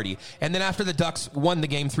ready to party. And then after the Ducks won the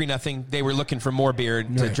game 3-0, they were looking for more beer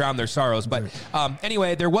to drown their sorrows. But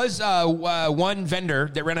anyway, there was one vendor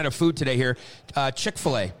that ran out of food today here.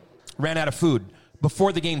 Chick-fil-A ran out of food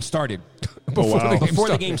before the game started. Before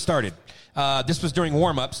the game started. This was during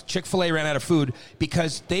warm-ups. Chick-fil-A ran out of food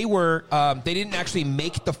because they didn't actually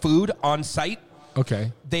make the food on site.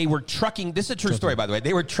 Okay. They were trucking. This is a true story, by the way.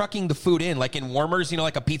 They were trucking the food in, like in warmers,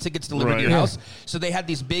 like a pizza gets delivered to your house. So they had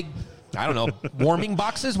these big, I don't know, warming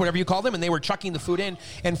boxes, whatever you call them, and they were trucking the food in.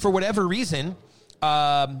 And for whatever reason,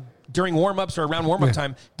 during warm-ups or around warm-up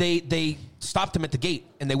time, they stopped them at the gate,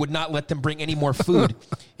 and they would not let them bring any more food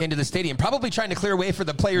into the stadium, probably trying to clear away for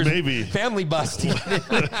the players' family bus.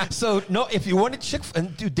 So, no, if you wanted Chick-fil-A,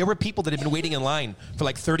 dude, there were people that had been waiting in line for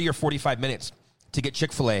like 30 or 45 minutes to get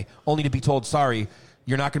Chick-fil-A, only to be told, sorry,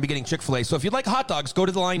 you're not going to be getting Chick-fil-A. So if you'd like hot dogs, go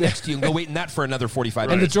to the line next to you and go wait in that for another 45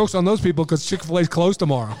 minutes. And the joke's on those people because Chick-fil-A's closed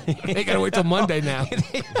tomorrow. They got to wait till Monday now.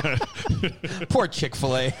 Poor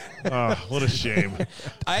Chick-fil-A. Oh, what a shame.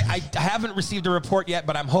 I haven't received a report yet,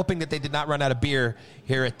 but I'm hoping that they did not run out of beer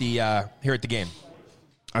here at the game.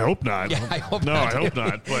 I hope not. Yeah, I hope not. No, I hope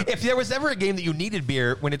not. But if there was ever a game that you needed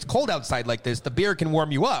beer, when it's cold outside like this, the beer can warm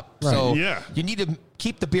you up. Right. So you need to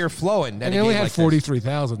keep the beer flowing. And they only had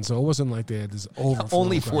 43,000, so it wasn't like they had this overflow.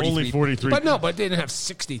 Only 43. But they didn't have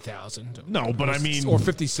 60,000. No, but I mean... Or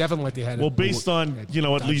 57 like they had. Well, based on, at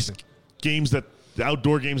least games that... The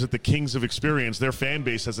outdoor games that the Kings have experienced, their fan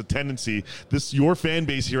base has a tendency. Your fan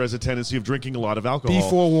base here has a tendency of drinking a lot of alcohol. Be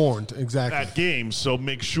forewarned, exactly. At games, so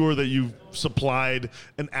make sure that you've supplied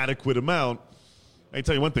an adequate amount. I can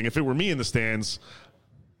tell you one thing: if it were me in the stands,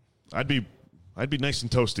 I'd be nice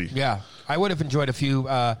and toasty. Yeah, I would have enjoyed a few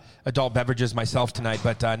adult beverages myself tonight,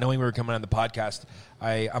 but knowing we were coming on the podcast,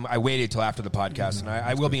 I waited till after the podcast, and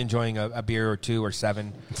I will be enjoying a beer or two or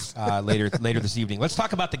seven later this evening. Let's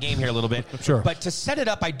talk about the game here a little bit. Sure. But to set it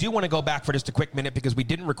up, I do want to go back for just a quick minute because we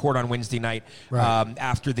didn't record on Wednesday night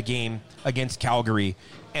after the game against Calgary.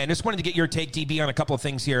 And just wanted to get your take, DB, on a couple of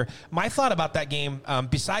things here. My thought about that game,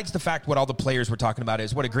 besides the fact what all the players were talking about,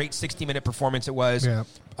 is what a great 60-minute performance it was. Yeah.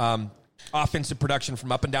 Offensive production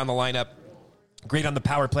from up and down the lineup. Great on the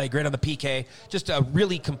power play, great on the PK. Just a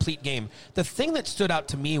really complete game. The thing that stood out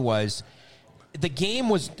to me was the game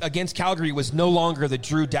was against Calgary was no longer the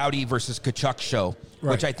Drew Doughty versus Tkachuk show,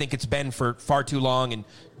 which I think it's been for far too long. And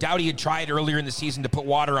Doughty had tried earlier in the season to put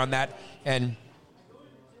water on that, and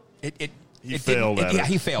he failed.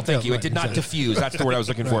 He failed. Thank you. It did not diffuse. That's the word I was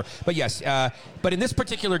looking for. But yes, but in this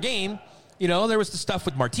particular game, there was the stuff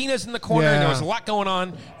with Martinez in the corner, and there was a lot going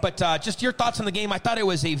on. But just your thoughts on the game. I thought it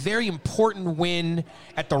was a very important win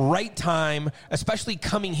at the right time, especially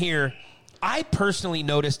coming here. I personally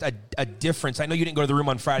noticed a difference. I know you didn't go to the room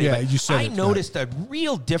on Friday, but you said I noticed a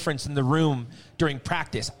real difference in the room during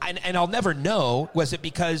practice. And I'll never know, was it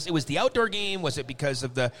because it was the outdoor game? Was it because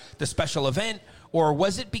of the special event? Or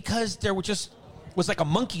was it because there were just was like a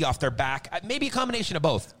monkey off their back. Maybe a combination of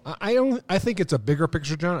both. I think it's a bigger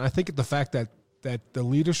picture, John. I think the fact that the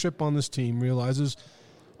leadership on this team realizes,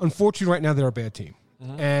 unfortunately, right now they're a bad team.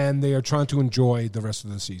 And they are trying to enjoy the rest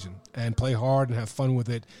of the season and play hard and have fun with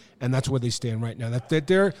it, and that's where they stand right now.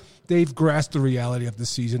 They've grasped the reality of the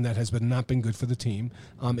season that has not been good for the team.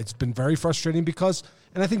 It's been very frustrating because,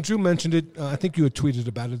 and I think Drew mentioned it. I think you had tweeted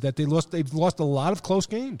about it that they've lost a lot of close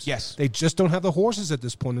games. Yes, they just don't have the horses at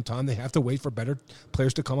this point in time. They have to wait for better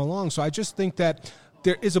players to come along. So I just think that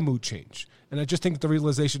there is a mood change, and I just think the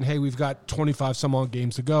realization, hey, we've got 25 some odd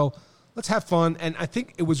games to go. Let's have fun. And I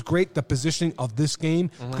think it was great, the positioning of this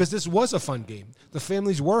game, because this was a fun game. The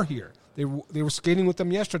families were here. They were skating with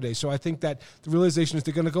them yesterday. So I think that the realization is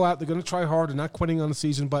they're going to go out, they're going to try hard, and not quitting on the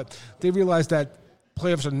season, but they realize that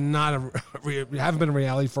playoffs are haven't been a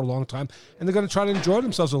reality for a long time, and they're going to try to enjoy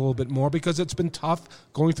themselves a little bit more because it's been tough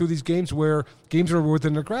going through these games where games are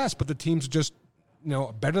within their grasp, but the teams just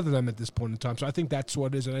better than them at this point in time. So I think that's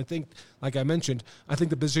what it is. And I think, like I mentioned, I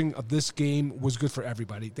think the positioning of this game was good for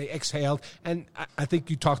everybody. They exhaled, and I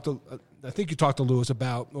think you talked to Lewis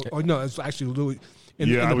about. Or no, it's actually Lewis.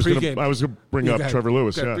 I was going to bring up Trevor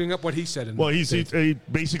Lewis. Yeah, bring up what he said. He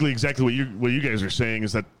basically exactly what you guys are saying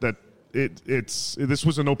is that this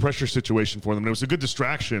was a no pressure situation for them. It was a good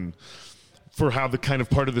distraction for how the kind of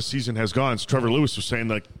part of the season has gone. So Trevor Lewis was saying,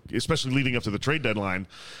 like, especially leading up to the trade deadline,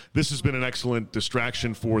 this has been an excellent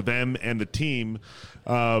distraction for them and the team,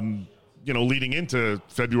 leading into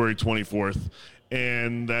February 24th,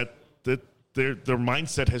 and that their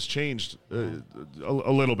mindset has changed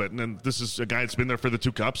a little bit. And then this is a guy that's been there for the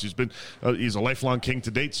 2 cups. He's a lifelong King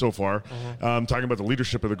to date so far. Talking about the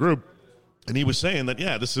leadership of the group. And he was saying that,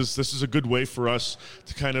 this is a good way for us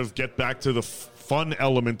to kind of get back to the fun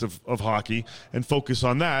element of hockey and focus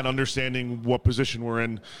on that, understanding what position we're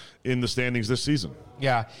in the standings this season.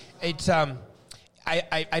 Yeah, it's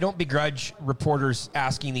I don't begrudge reporters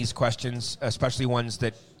asking these questions, especially ones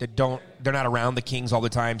that they're not around the Kings all the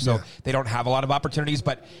time, so they don't have a lot of opportunities.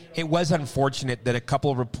 But it was unfortunate that a couple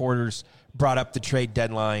of reporters brought up the trade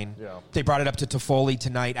deadline. Yeah. They brought it up to Toffoli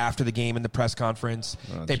tonight after the game in the press conference.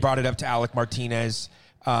 They brought it up to Alec Martinez.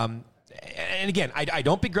 And again, I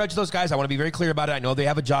don't begrudge those guys. I want to be very clear about it. I know they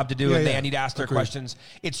have a job to do, and they need to ask their questions.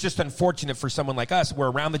 It's just unfortunate for someone like us.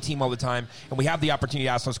 We're around the team all the time, and we have the opportunity to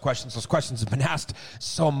ask those questions. Those questions have been asked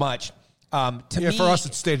so much. To me, for us,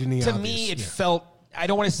 it stayed in the obvious. To me, it felt, I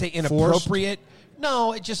don't want to say inappropriate. Forced?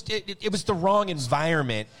 No, it was the wrong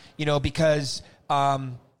environment, because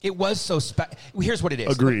it was so here's what it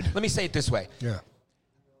is. Agreed. Let me say it this way. Yeah.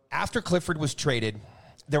 After Clifford was traded,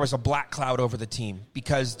 there was a black cloud over the team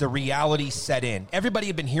because the reality set in. Everybody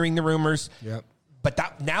had been hearing the rumors,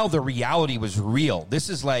 but now the reality was real. This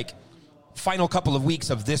is like final couple of weeks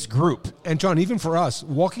of this group. And John, even for us,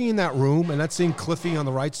 walking in that room and not seeing Cliffy on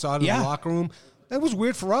the right side of the locker room, that was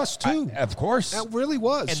weird for us too. Of course. That really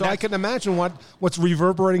was. And so I can imagine what's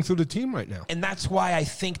reverberating through the team right now. And that's why I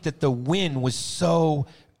think that the win was so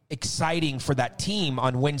exciting for that team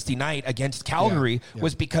on Wednesday night against Calgary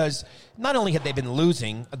was because not only had they been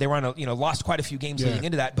losing, they were on lost quite a few games leading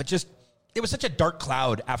into that, but just it was such a dark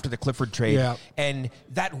cloud after the Clifford trade, and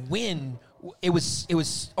that win. It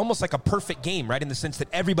was almost like a perfect game, right? In the sense that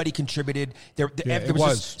everybody contributed. There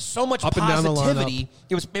was just so much positivity.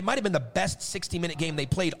 It might have been the best 60-minute game they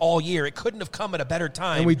played all year. It couldn't have come at a better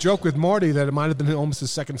time. And we joke with Marty that it might have been almost his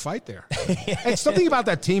second fight there. And something about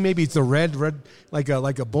that team, maybe it's the red, like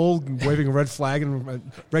a bull waving a red flag and a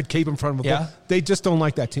red cape in front of a bull. They just don't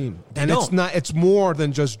like that team. It's more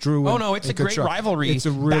than just Drew. It's a great rivalry. It's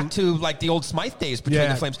back to like the old Smythe days between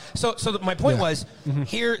the Flames. So my point was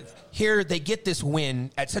here they get this win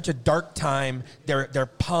at such a dark time. They're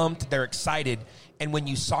pumped. They're excited. And when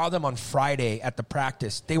you saw them on Friday at the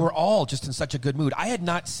practice, they were all just in such a good mood. I had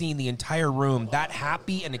not seen the entire room that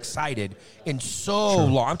happy and excited in so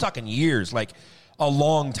long. I'm talking years, like a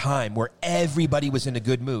long time, where everybody was in a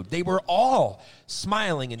good mood. They were all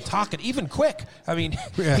smiling and talking, even Quick. I mean,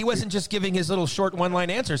 he wasn't just giving his little short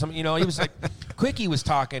one-line answers. I mean, he was like, Quickie was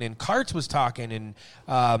talking, and Karts was talking,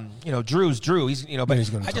 and Drew's Drew. But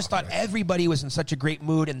I just thought everybody was in such a great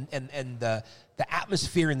mood, and the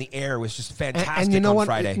atmosphere in the air was just fantastic and on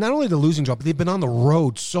Friday. Not only the losing job, but they've been on the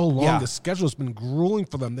road so long. Yeah. The schedule has been grueling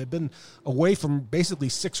for them. They've been away from basically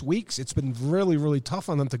 6 weeks. It's been really, really tough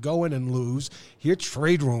on them to go in and lose, hear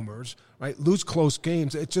trade rumors, right? Lose close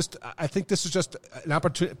games. I think this is just an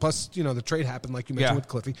opportunity. Plus, the trade happened, like you mentioned with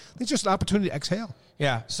Cliffy. It's just an opportunity to exhale.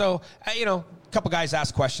 Yeah. So, a couple guys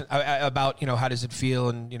asked questions about, how does it feel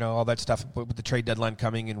and, all that stuff with the trade deadline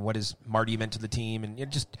coming and what has Marty meant to the team. And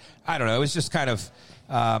I don't know. It was just kind of,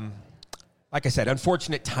 like I said,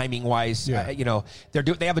 unfortunate timing wise. Yeah.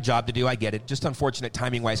 They have a job to do. I get it. Just unfortunate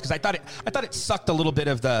timing wise, because I thought it sucked a little bit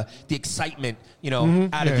of the excitement,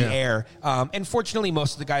 out of the air. And fortunately,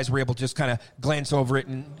 most of the guys were able to just kind of glance over it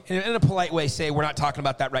and in a polite way say, "We're not talking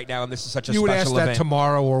about that right now." And this is such a you special would ask event. that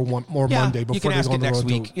tomorrow or Monday before you can they ask go it on the next road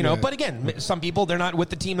week. to, But again, some people, they're not with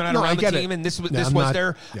the team, they're not No, around I the get team, it. and this was I'm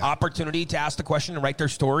their not- opportunity to ask the question and write their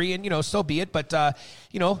story, and so be it. But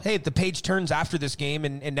hey, the page turns after this game,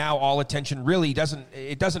 and now all attention really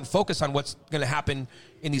doesn't focus on what's going to happen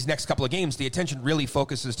in these next couple of games. The attention really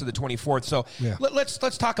focuses to the 24th. So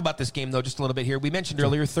let's talk about this game though just a little bit here. We mentioned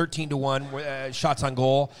earlier 13-1 shots on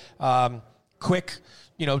goal. Quick,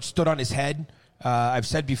 stood on his head. I've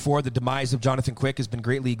said before, the demise of Jonathan Quick has been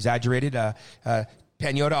greatly exaggerated.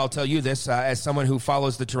 Pagnotta, I'll tell you this, as someone who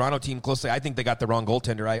follows the Toronto team closely, I think they got the wrong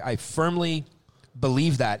goaltender. I firmly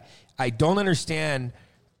believe that. I don't understand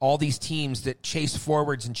all these teams that chase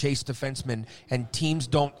forwards and chase defensemen, and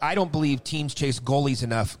I don't believe teams chase goalies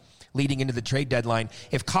enough leading into the trade deadline.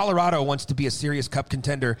 If Colorado wants to be a serious cup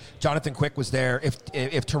contender, Jonathan Quick was there.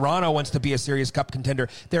 If Toronto wants to be a serious cup contender,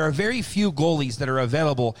 there are very few goalies that are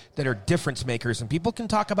available that are difference makers. And people can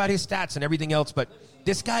talk about his stats and everything else, but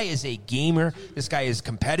this guy is a gamer. This guy is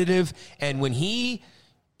competitive. And when he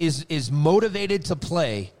is motivated to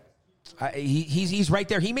play, he's right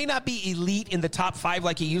there. He may not be elite in the top 5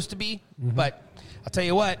 like he used to be, but I'll tell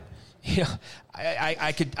you what,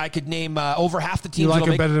 I could name over half the teams. You like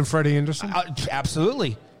him better than Freddie Anderson?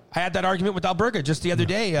 Absolutely. I had that argument with Alberga just the other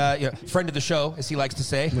day. Friend of the show, as he likes to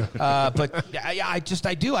say. But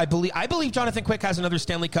I do. I believe Jonathan Quick has another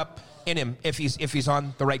Stanley Cup in him if he's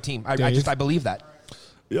on the right team. I believe that.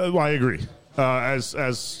 Yeah, well, I agree. As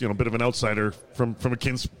a bit of an outsider from a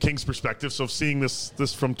Kings perspective, so seeing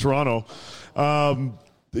this from Toronto,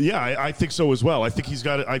 I think so as well. I think he's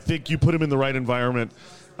got it. I think you put him in the right environment.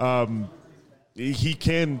 He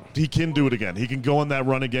can do it again. He can go on that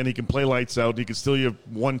run again. He can play lights out. He can still have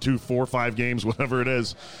 1, 2, 4, 5 games, whatever it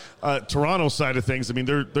is. Toronto side of things, I mean,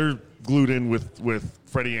 they're glued in with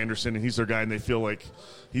Freddie Anderson, and he's their guy, and they feel like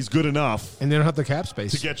he's good enough, and they don't have the cap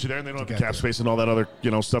space to get you there, and they don't have the cap space and all that other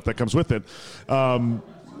stuff that comes with it.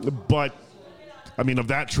 But I mean, of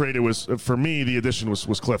that trade, it was for me the addition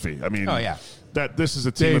was Cliffy. I mean, that this is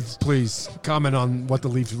a team. Dave, please comment on what the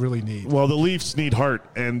Leafs really need. Well, the Leafs need heart,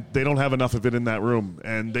 and they don't have enough of it in that room,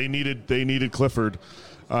 and they needed Clifford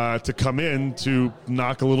to come in to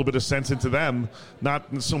knock a little bit of sense into them,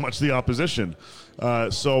 not so much the opposition. That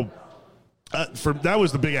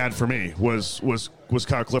was the big ad for me was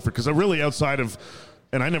Kyle Clifford, because really outside of,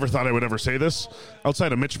 and I never thought I would ever say this,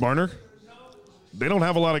 outside of Mitch Marner, they don't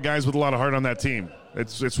have a lot of guys with a lot of heart on that team.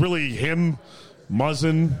 It's really him,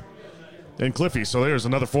 Muzzin, and Cliffy. So there's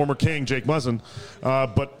another former King, Jake Muzzin.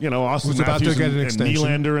 But Austin Matthews and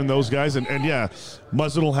Nylander and those guys, and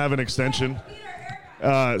Muzzin will have an extension.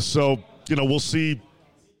 We'll see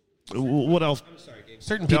what else.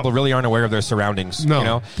 Certain people really aren't aware of their surroundings.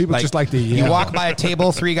 No, people just like you walk by a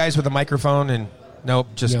table, 3 guys with a microphone, and don't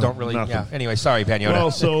really. Nothing. Yeah. Anyway, sorry, Pagnotta.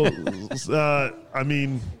 Well, so I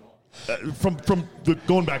mean, from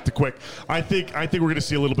going back to Quick, I think we're going to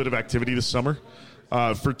see a little bit of activity this summer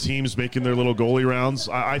for teams making their little goalie rounds.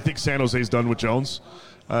 I think San Jose's done with Jones.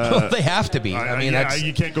 They have to be.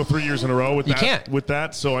 You can't go 3 years in a row with that. Can't. With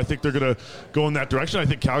that, so I think they're going to go in that direction. I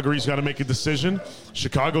think Calgary's got to make a decision.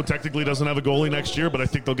 Chicago technically doesn't have a goalie next year, but I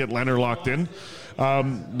think they'll get Leonard locked in.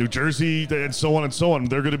 New Jersey, and so on and so on.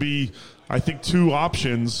 They're going to be, I think, 2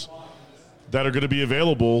 options that are going to be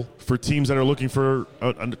available for teams that are looking for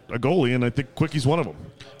a goalie, and I think Quickie's one of them.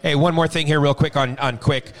 Hey, one more thing here real quick on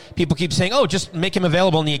Quick. People keep saying, just make him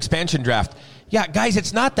available in the expansion draft. Yeah, guys,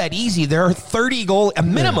 it's not that easy. There are a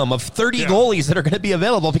minimum of 30 goalies that are going to be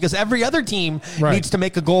available because every other team needs to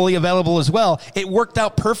make a goalie available as well. It worked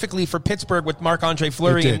out perfectly for Pittsburgh with Marc-Andre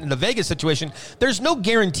Fleury in the Vegas situation. There's no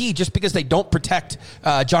guarantee just because they don't protect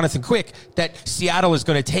Jonathan Quick that Seattle is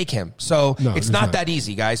going to take him. So it's not that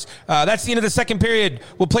easy, guys. That's the end of the second period.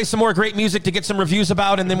 We'll play some more great music to get some reviews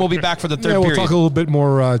about, and then we'll be back for the third period. We'll talk a little bit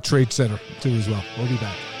more Trade Center, too, as well. We'll be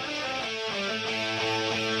back.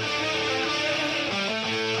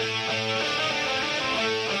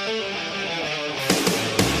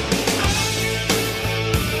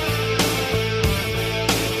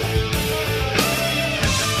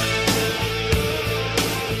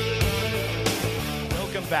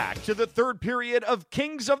 Back to the third period of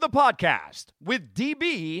Kings of the Podcast with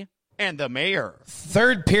DB and the Mayor.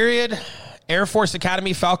 Third period, Air Force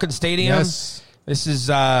Academy, Falcon Stadium. Yes. This is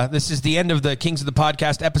the end of the Kings of the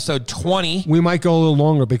Podcast, episode 20. We might go a little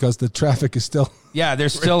longer because the traffic is still... Yeah,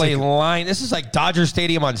 there's still a line. This is like Dodger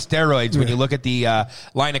Stadium on steroids when you look at the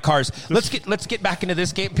line of cars. Let's get back into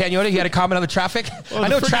this game. Pagnotta, you had a comment on the traffic? Well, I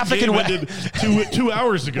know traffic game ended 2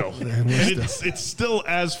 hours ago. And it's still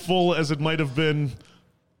as full as it might have been...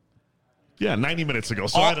 Yeah, 90 minutes ago.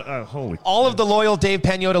 So holy. All of the loyal Dave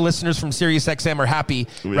Pagnotta listeners from SiriusXM are happy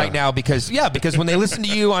right now because when they listen to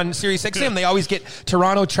you on SiriusXM, they always get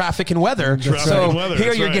Toronto traffic and weather.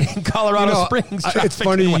 Here you're getting Colorado Springs traffic. It's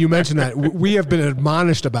funny you mentioned that. We have been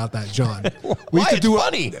admonished about that, John.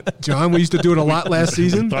 Funny. John, we used to do it a lot last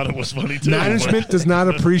season. I thought it was funny too. Management does not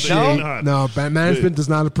appreciate. Management does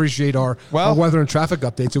not appreciate our weather and traffic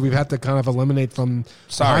updates, so we've had to kind of eliminate from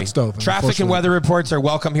the hot stove. Traffic and weather reports are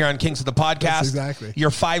welcome here on Kings of the Podcast. Exactly. Your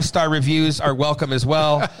 5-star reviews are welcome as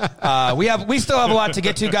well. We still have a lot to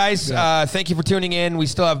get to, guys. Thank you for tuning in. We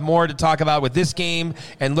still have more to talk about with this game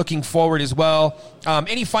and looking forward as well.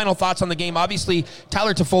 Any final thoughts on the game? Obviously,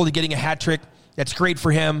 Tyler Toffoli getting a hat trick. That's great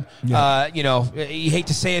for him. Yeah. You hate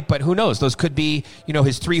to say it, but who knows? Those could be,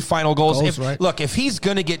 his 3 final goals. Look, if he's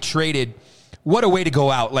going to get traded, what a way to go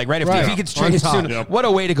out. If he gets traded soon, what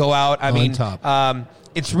a way to go out.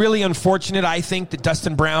 It's really unfortunate, I think, that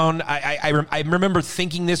Dustin Brown, I remember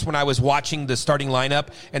thinking this when I was watching the starting lineup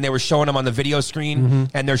and they were showing him on the video screen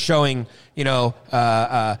and they're showing,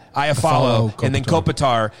 Iafallo and then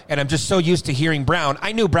Kopitar. And I'm just so used to hearing Brown.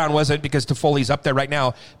 I knew Brown wasn't because Toffoli's up there right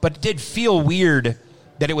now, but it did feel weird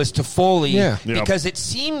that it was Toffoli because it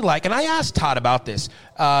seemed like, and I asked Todd about this,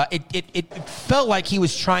 it felt like he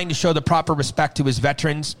was trying to show the proper respect to his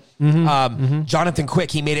veterans. Jonathan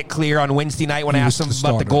Quick, he made it clear on Wednesday night when I asked him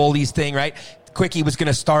about the goalies thing, right? Quick, was going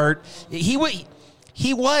to start. He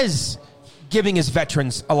was giving his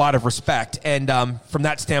veterans a lot of respect. And from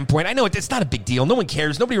that standpoint, I know it's not a big deal. No one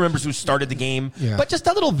cares. Nobody remembers who started the game. Yeah. But just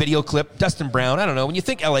a little video clip, Dustin Brown, I don't know. When you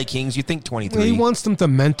think LA Kings, you think 23. Well, he wants them to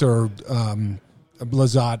mentor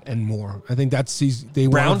Lazat and more. I think they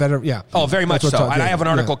Brown? want a better. Yeah. Oh, very much so. And I have an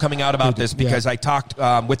article coming out about this because I talked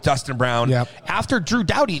with Dustin Brown after Drew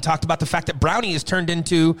Doughty talked about the fact that Brownie has turned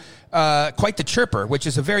into quite the chirper, which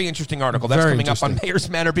is a very interesting article. That's coming up on Mayor's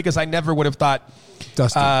Manor because I never would have thought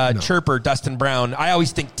chirper Dustin Brown. I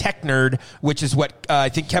always think tech nerd, which is what I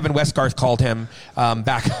think Kevin Westgarth called him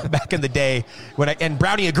back in the day. And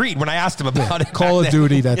Brownie agreed when I asked him about it. Call of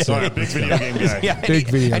Duty. That's a big video game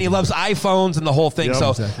guy. And he loves iPhones and the whole thing. Yep, so,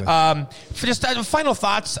 exactly. For just final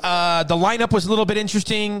thoughts, the lineup was a little bit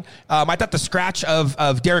interesting. I thought the scratch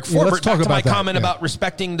of Derek Forbort, back to my comment about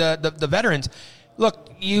respecting the veterans. Look,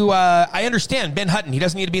 I understand Ben Hutton. He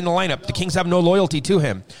doesn't need to be in the lineup. The Kings have no loyalty to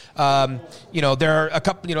him. There are a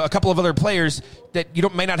couple of other players that you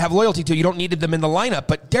may not have loyalty to. You don't need them in the lineup.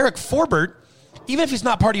 But Derek Forbort, even if he's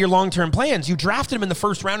not part of your long-term plans, you drafted him in the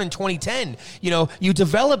first round in 2010. You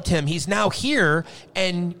developed him. He's now here,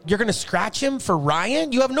 and you're going to scratch him for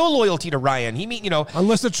Ryan? You have no loyalty to Ryan.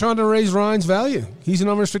 Unless they're trying to raise Ryan's value. He's an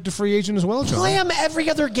unrestricted free agent as well, John. Play him every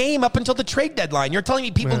other game up until the trade deadline. You're telling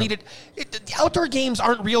me people need it. The outdoor games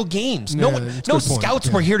aren't real games. No scouts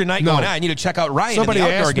were here tonight going, I need to check out Ryan Somebody in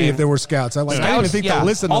the outdoor asked game. me if there were scouts. I didn't even think to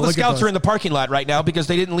listen. All the scouts are in the parking lot right now because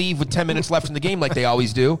they didn't leave with 10 minutes left in the game like they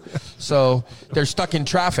always do. So they're stuck in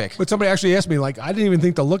traffic. But somebody actually asked me, I didn't even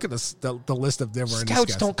think to look at the list of them.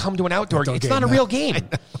 Scouts don't come to an outdoor game. It's not a real game.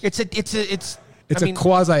 It's a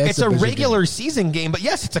quasi-exhibition. It's a regular season game, but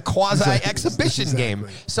yes, it's a quasi-exhibition game.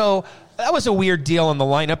 So that was a weird deal on the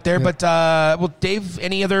lineup there. Yeah. But Dave,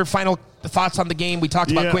 any other final thoughts on the game? We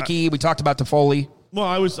talked about Quickie. We talked about Toffoli.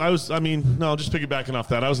 Well, just piggybacking off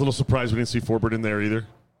that, I was a little surprised we didn't see Forbort in there either.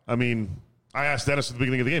 I asked Dennis at the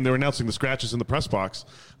beginning of the game. They were announcing the scratches in the press box.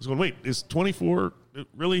 I was going, wait, is 24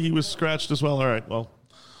 really? He was scratched as well? All right, well,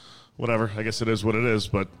 whatever. I guess it is what it is,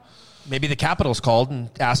 but... Maybe the Capitals called and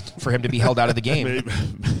asked for him to be held out of the game.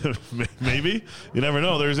 Maybe. You never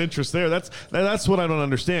know. There's interest there. That's what I don't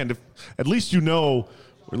understand. If at least or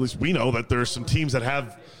at least we know that there are some teams that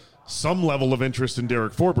have some level of interest in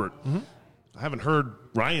Derek Forbort. Mm-hmm. I haven't heard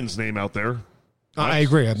Ryan's name out there. I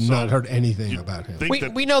agree. I've not heard anything about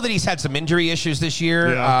him. We know that he's had some injury issues this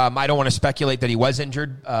year. Yeah. I don't want to speculate that he was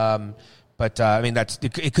injured. But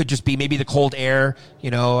it could just be maybe the cold air,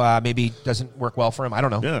 maybe doesn't work well for him. I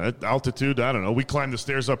don't know. Yeah, at altitude, I don't know. We climbed the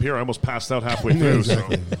stairs up here. I almost passed out halfway through.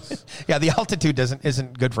 Exactly. So. Yeah, the altitude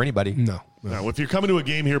isn't good for anybody. No. Now, if you're coming to a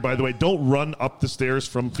game here, by the way, don't run up the stairs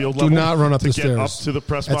from field level. Do not run up the stairs. To get up to the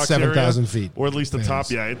press box at 7,000 area, feet. Or at least the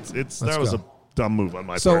top. Yeah, that was a dumb move on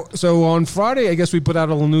my part. So on Friday, I guess we put out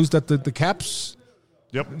a little news that the Caps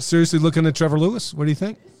seriously looking at Trevor Lewis. What do you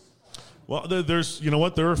think? Well, there's, you know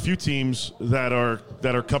what? There are a few teams that are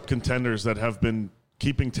cup contenders that have been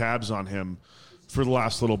keeping tabs on him for the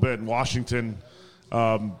last little bit. And Washington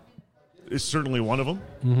is certainly one of them.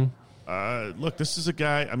 Mm-hmm. Look, this is a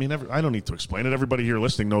guy. I mean, I don't need to explain it. Everybody here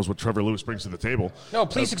listening knows what Trevor Lewis brings to the table. No,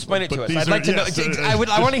 please explain it to us. I'd are, like to know.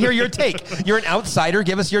 I want to hear your take. You're an outsider.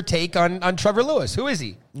 Give us your take on Trevor Lewis. Who is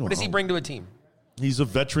he? What does he bring to a team? He's a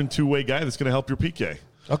veteran two-way guy that's going to help your PK.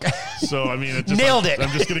 Okay. So, I mean, Nailed it. I'm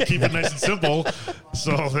just going to keep it nice and simple.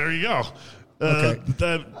 So, there you go. Okay.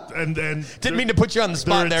 Didn't mean to put you on the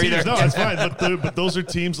spot there either. No, that's fine. But those are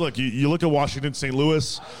teams. Look, you look at Washington, St.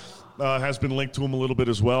 Louis has been linked to him a little bit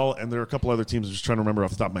as well, and there are a couple other teams I'm just trying to remember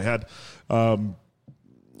off the top of my head.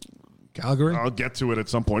 Calgary. I'll get to it at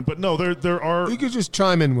some point, but no, there are. You could just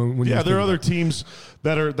chime in when yeah, there are other teams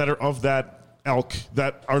that are of that elk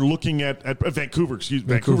that are looking at Vancouver.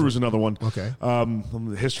 Vancouver is another one. Okay.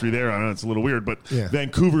 The history there, I don't know, it's a little weird, but yeah.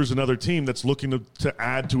 Vancouver is another team that's looking to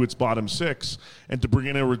add to its bottom six and to bring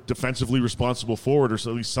in a defensively responsible forward, or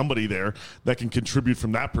so at least somebody there that can contribute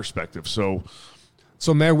from that perspective. So,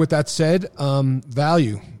 Mayor, with that said,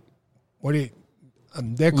 value. What do you?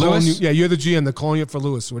 They're calling Lewis? you. Yeah, you're the GM. They're calling you up for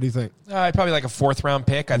Lewis. What do you think? I'd probably like a 4th-round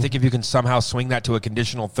pick. I think if you can somehow swing that to a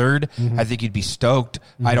conditional 3rd, I think you'd be stoked.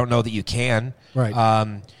 I don't know that you can. Right.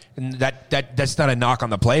 And that's not a knock on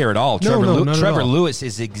the player at all. Not at Trevor all. Lewis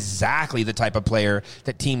is exactly the type of player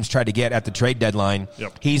that teams try to get at the trade deadline.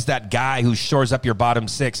 Yep. He's that guy who shores up your bottom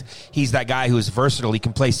six. He's that guy who is versatile. He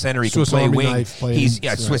can play center. He Swiss can play Army wing. knife playing- He's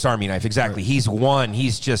right. Swiss Army knife. Exactly. Right. He's one.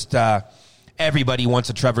 He's just everybody wants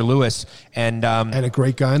a Trevor Lewis, and a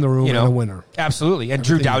great guy in the room, you know, and a winner. Absolutely. And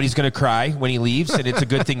Drew Doughty's going to cry when he leaves, and it's a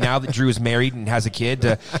good thing now that Drew is married and has a kid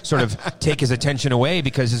to sort of take his attention away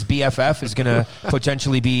because his BFF is going to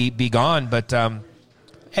potentially be gone. But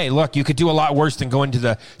hey, look, you could do a lot worse than going to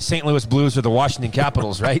the St. Louis Blues or the Washington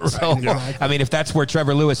Capitals, right? So, I mean, if that's where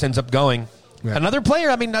Trevor Lewis ends up going. Yeah. Another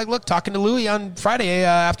player, I mean, look, talking to Louis on Friday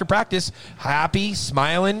after practice, happy,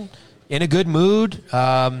 smiling, in a good mood.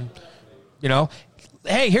 You know,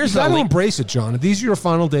 hey, here's You got to the embrace it, John. These are your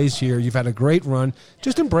final days here. You've had a great run.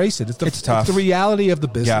 Just embrace it. It's tough. It's the reality of the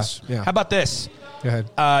Yeah. business. Yeah. How about this? Go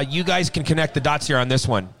ahead. You guys can connect the dots here on this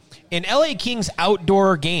one. In LA Kings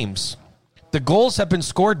outdoor games, the goals have been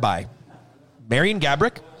scored by Marian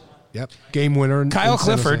Gaborik, Yep. Game winner. Kyle in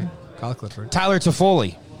San Jose. Clifford. Kyle Clifford. Tyler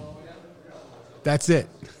Toffoli. That's it.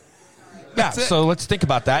 Yeah, so let's think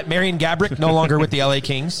about that. Marian Gaborik, no longer with the LA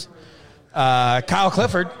Kings. Kyle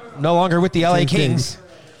Clifford, no longer with the LA Kings.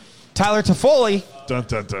 Tyler Toffoli, dun,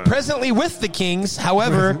 dun, dun. presently with the Kings.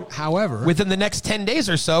 However, within the next 10 days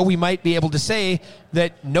or so, we might be able to say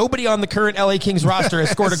that nobody on the current LA Kings roster has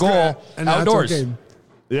scored a goal And that's outdoors okay.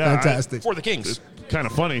 Yeah, Fantastic. for the Kings. It's kind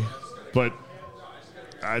of funny, but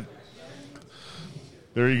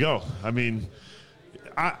there you go. I mean,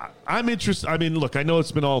 I'm interested. I mean, look, I know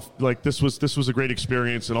it's been all like this was a great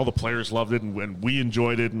experience, and all the players loved it, and we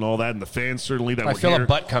enjoyed it, and all that, and the fans certainly that I were feel here a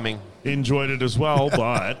butt coming. enjoyed it as well.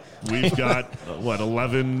 But we've got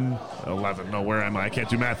 11? No, where am I? I can't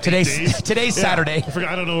do math. Today's Yeah, Saturday. I forgot.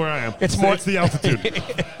 I don't know where I am. It's the altitude.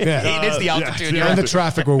 Yeah. It is the altitude. Yeah, And the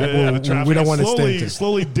traffic, we don't want to stay to.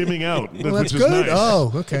 slowly dimming out, Well, which that's is good. nice.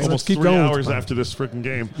 Oh, okay. Almost Let's keep 3 going. hours after this freaking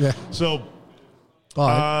game. Yeah. So, All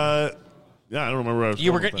right. yeah, I don't remember where I was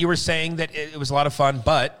You going with were you were saying that it was a lot of fun,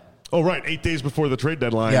 but that. Oh, right. 8 days before the trade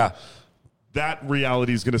deadline. Yeah. That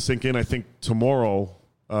reality is going to sink in, I think, tomorrow.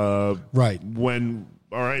 Right. When,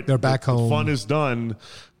 all right. They're back the home. Fun is done.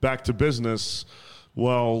 Back to business.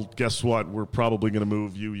 Well, guess what? We're probably going to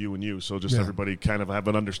move you, and you. So just Yeah. everybody kind of have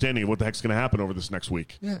an understanding of what the heck's going to happen over this next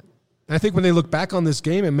week. Yeah. And I think when they look back on this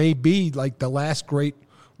game, it may be like the last great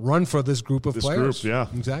run for this group of This players. group, yeah.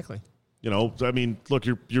 Exactly. You know, I mean, look,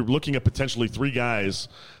 you're looking at potentially 3 guys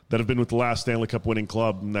that have been with the last Stanley Cup winning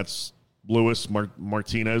club, and that's Lewis,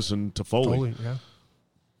 Martinez, and Toffoli. Totally, yeah.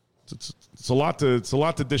 It's a lot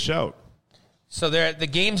to dish out. so the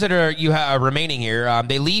games that are remaining here,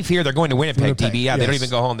 they leave here. They're going to Winnipeg. DB. Yeah, they don't yes.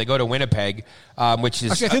 even go home. They go to Winnipeg, which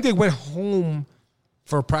is Actually, I think they went home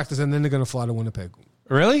for practice, and then they're going to fly to Winnipeg.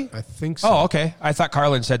 really. I think so. Oh, okay. I thought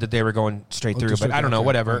Carlin said that they were going straight through, just but I don't know. okay.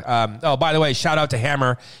 Whatever. Oh, by the way, shout out to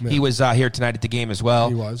Hammer. He was here tonight at the game as well.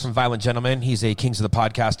 He was. From Violent Gentlemen. He's a Kings of the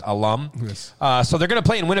Podcast alum. Yes. So they're going to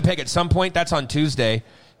play in Winnipeg at some point. That's on Tuesday.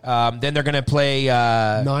 Then they're going to play.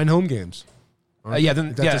 9 home games. Yeah.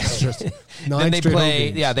 Then That's just 9 Then they straight home play.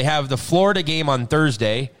 games. Yeah, they have the Florida game on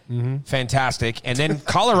Thursday. Fantastic. And then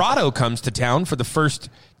Colorado comes to town for the first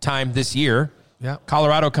time this year. Yeah.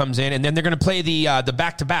 Colorado comes in, and then they're going to play the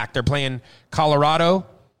back-to-back. They're playing Colorado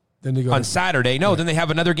Then they go on Saturday. No, then they have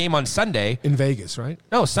another game on Sunday. in Vegas, right?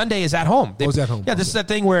 No, Sunday is at home. It's at home. Yeah, this is that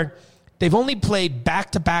thing where They've only played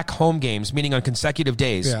back-to-back home games, meaning on consecutive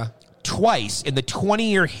days, twice in the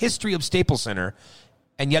 20-year history of Staples Center,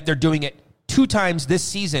 and yet they're doing it 2 times this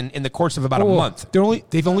season in the course of about a month.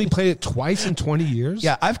 They've only played it twice in 20 years?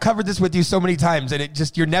 Yeah, I've covered this with you so many times,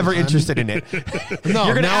 and you're never interested in it. No,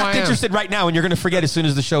 you're going to now act interested right now, and you're going to forget as soon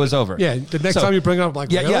as the show is over. Yeah, the next time you bring it up,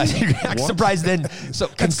 like, really? Yeah, you're going to act surprised then. So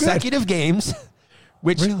consecutive games,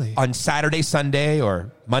 which on Saturday, Sunday,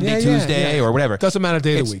 or Monday, Tuesday, or whatever. Doesn't matter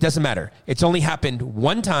day of the week. Doesn't matter. It's only happened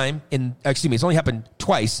it's only happened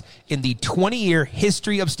twice in the 20-year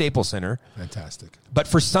history of Staples Center. Fantastic. But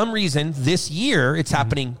for some reason, this year, it's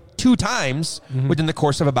happening 2 times within the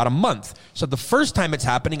course of about a month. So the first time it's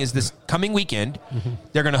happening is this coming weekend.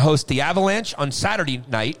 They're going to host the Avalanche on Saturday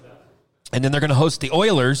night, and then they're going to host the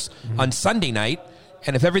Oilers on Sunday night.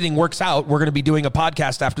 And if everything works out, we're going to be doing a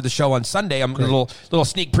podcast after the show on Sunday. I'm a little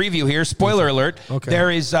sneak preview here. Spoiler alert. Okay.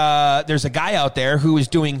 There's a guy out there who is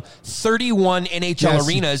doing 31 NHL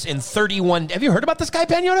arenas in 31. Have you heard about this guy,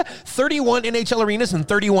 Pagnotta? 31 NHL arenas in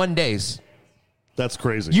 31 days. That's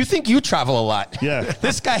crazy. You think you travel a lot. Yeah.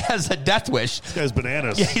 This guy has a death wish. This guy's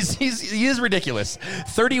bananas. Yeah, he is ridiculous.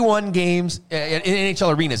 31 games in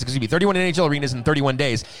NHL arenas. 31 NHL arenas in 31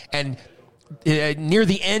 days. And near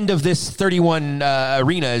the end of this 31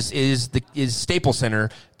 arenas is Staples Center,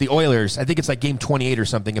 the Oilers. I think it's like game 28 or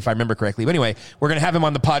something, if I remember correctly. But anyway, we're going to have him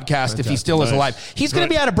on the podcast if he still is alive. He's going to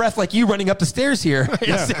be out of breath like you running up the stairs here.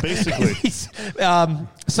 Yeah, basically.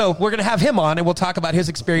 So we're going to have him on, and we'll talk about his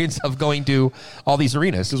experience of going to all these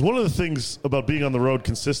arenas. Because one of the things about being on the road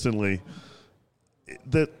consistently,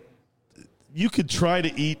 that you could try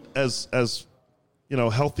to eat as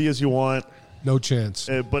healthy as you want. No chance.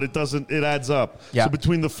 But it doesn't. It adds up. Yeah. So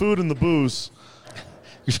between the food and the booze,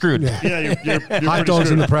 you're screwed. Yeah, you're hot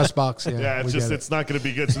dogs in the press box. Yeah, it's not going to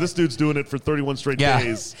be good. So this dude's doing it for 31 straight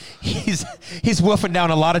days. He's wolfing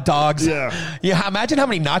down a lot of dogs. Yeah. Imagine how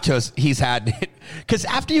many nachos he's had. Because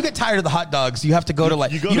after you get tired of the hot dogs, you have to go to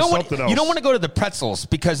you don't want to go to the pretzels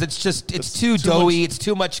because it's too doughy. It's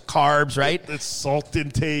too much carbs, right? Its salt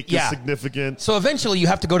intake is significant. So eventually, you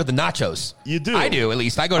have to go to the nachos. You do. I do, at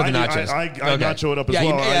least. I go to the nachos. I nacho it up as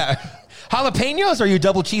well. Jalapenos, or are you a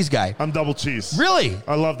double cheese guy? I'm double cheese. Really?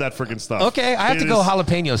 I love that freaking stuff. Okay, I have to go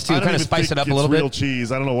jalapenos too, kind of spice it up a little bit. It's real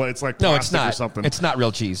cheese. I don't know what it's like. No, it's not. Or something. It's not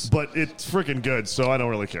real cheese, but it's freaking good. So I don't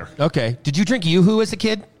really care. Okay. Did you drink Yoo-Hoo as a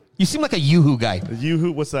kid? You seem like a Yoo-Hoo guy.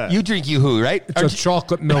 Yoo-Hoo? What's that? You drink Yoo-Hoo, right? It's a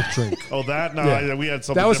chocolate milk drink. Oh, that? No, we had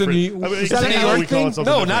something that was different. Is that a New York thing?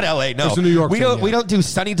 No, not L.A. No, it's a New York thing. We don't do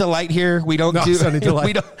Sunny Delight here. We don't do Sunny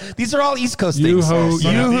Delight. These are all East Coast things.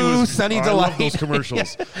 Yoo-Hoo, Sunny Delight. I love those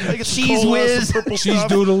commercials. Cheese Whiz, cheese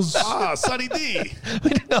doodles. Sunny D.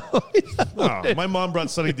 No, my mom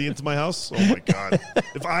brought Sunny D into my house. Oh my God!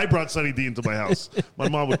 If I brought Sunny D into my house, my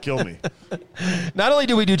mom would kill me. Not only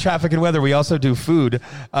do we do traffic and weather, we also do food.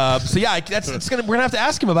 So yeah, we're gonna have to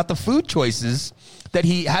ask him about the food choices that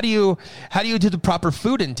how do you do the proper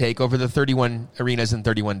food intake over the 31 arenas in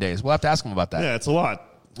 31 days? We'll have to ask him about that. Yeah, it's a lot.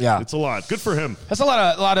 Yeah, it's a lot. Good for him. That's a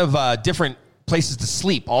lot of different places to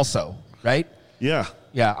sleep, also, right? Yeah.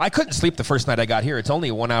 Yeah, I couldn't sleep the first night I got here. It's only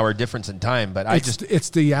a 1 hour difference in time, but it's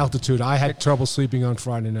the altitude. I had trouble sleeping on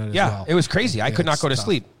Friday night as well. Yeah, it was crazy. I could not go to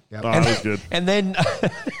sleep. Yep. That was good. And then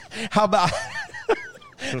how about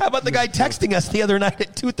the guy texting us the other night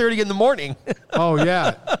at 2:30 in the morning? Oh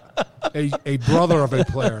yeah, a brother of a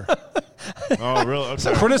player. Oh, really?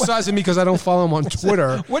 Okay. Criticizing me because I don't follow him on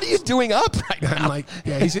Twitter. What are you doing up right now? I'm like,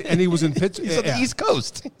 he was in Pittsburgh. He's on the East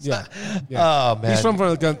Coast. Yeah. Oh, man. He's from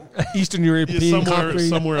like an Eastern European country.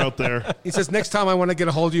 Somewhere out there. He says, next time I want to get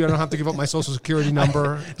a hold of you, I don't have to give up my social security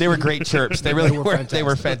number. They were great chirps. They really were. They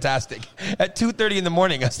were fantastic. At 2:30 in the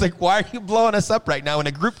morning, I was like, why are you blowing us up right now in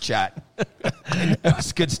a group chat? That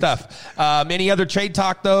was good stuff. Any other trade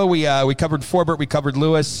talk, though? We covered Forbert. We covered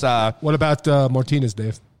Lewis. What about Martinez,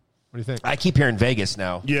 Dave? What do you think? I keep hearing Vegas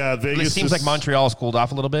now. Yeah, Vegas. It seems like Montreal's cooled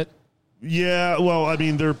off a little bit. Yeah, well, I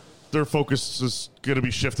mean, their focus is going to be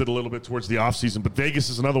shifted a little bit towards the offseason, but Vegas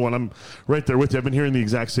is another one. I'm right there with you. I've been hearing the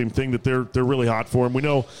exact same thing, that they're really hot for him. We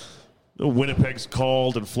know Winnipeg's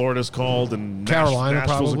called and Florida's called and Carolina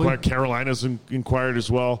Nashville's inquired. Carolina's inquired as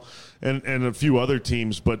well, and a few other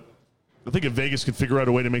teams. But I think if Vegas could figure out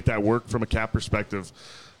a way to make that work from a cap perspective,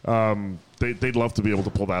 they'd love to be able to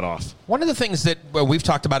pull that off. One of the things that we've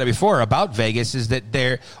talked about it before about Vegas is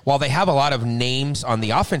that while they have a lot of names on the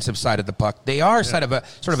offensive side of the puck, they are sort of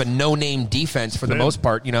a no-name defense for the most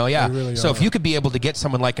part. Really so are. if you could be able to get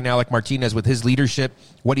someone like an Alec Martinez with his leadership,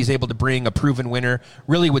 what he's able to bring, a proven winner,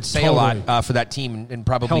 really would say a lot for that team and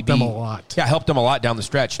probably help them a lot. Yeah, help them a lot down the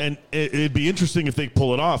stretch. And it'd be interesting if they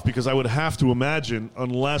pull it off, because I would have to imagine,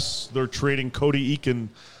 unless they're trading Cody Eakin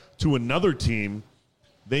to another team,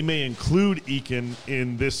 they may include Eakin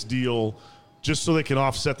in this deal just so they can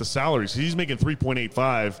offset the salaries. He's making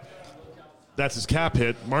 $3.85. That's his cap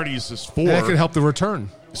hit. Marty's is $4. That could help the return.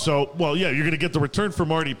 So, well, yeah, you're going to get the return for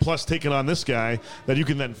Marty plus taking on this guy that you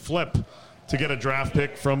can then flip to get a draft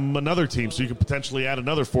pick from another team. So you could potentially add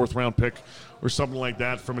another 4th-round pick or something like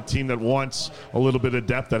that from a team that wants a little bit of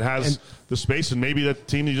depth, that has the space, and maybe that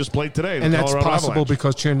team you just played today. And that's Colorado possible Avalanche.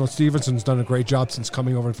 Because Chandler Stevenson's done a great job since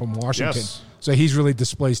coming over from Washington. Yes. So he's really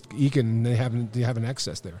displaced Eakin, and they have an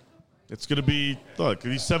excess there. It's going to be, look,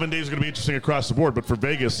 these 7 days are going to be interesting across the board, but for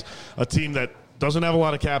Vegas, a team that doesn't have a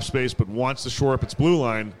lot of cap space but wants to shore up its blue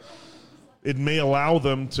line, it may allow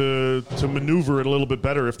them to maneuver it a little bit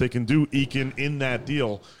better if they can do Eakin in that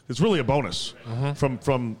deal. It's really a bonus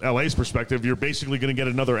from LA's perspective. You're basically going to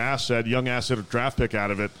get another asset, young asset or draft pick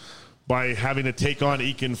out of it by having to take on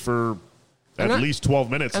Eakin for at least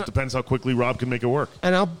 12 minutes. It depends how quickly Rob can make it work.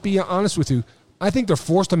 And I'll be honest with you, I think they're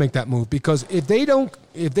forced to make that move because if they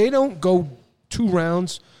don't go 2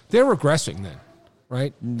 rounds, they're regressing then.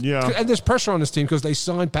 Right? Yeah. And there's pressure on this team because they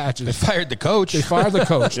signed Patches. They fired the coach. They fired the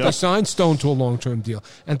coach. They signed Stone to a long-term deal.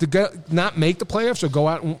 And to not make the playoffs or go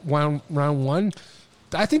out in round 1,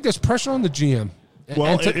 I think there's pressure on the GM.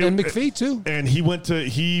 Well, and McPhee, too. And he went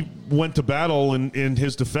to battle in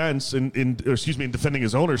his defense, in defending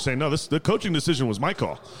his owner, saying, no, the coaching decision was my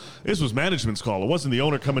call. This was management's call. It wasn't the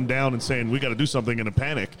owner coming down and saying, we got to do something in a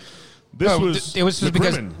panic. It was just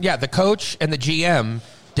because, the coach and the GM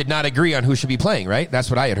did not agree on who should be playing, right? That's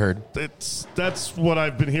what I had heard. That's what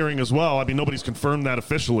I've been hearing as well. I mean, nobody's confirmed that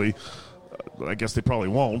officially. I guess they probably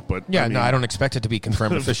won't, but I don't expect it to be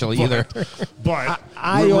confirmed officially either. But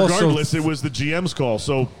regardless, it was the GM's call.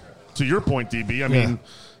 So, to your point, DB, I mean,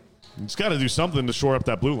 he's got to do something to shore up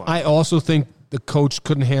that blue line. I also think the coach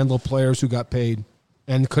couldn't handle players who got paid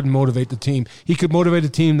and couldn't motivate the team. He could motivate a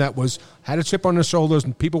team that had a chip on their shoulders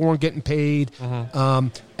and people weren't getting paid.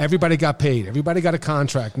 Everybody got paid. Everybody got a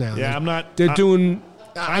contract now. Yeah,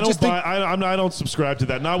 I don't subscribe to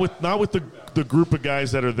that. Not with the group of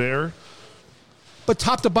guys that are there. But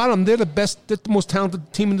top to bottom, they're the most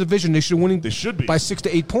talented team in the division. They should be by 6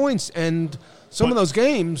 to 8 points, and some of those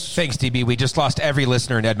games. Thanks, DB. We just lost every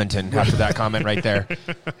listener in Edmonton after that comment right there.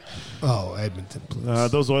 Oh, Edmonton,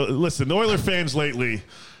 please. The Oiler fans lately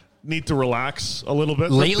need to relax a little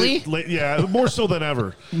bit. Lately? Yeah, more so than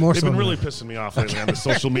ever. They've been really pissing me off lately on the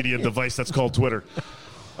social media device that's called Twitter.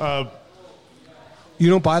 You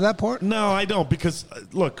don't buy that part? No, I don't, because,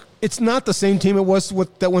 look. It's not the same team it was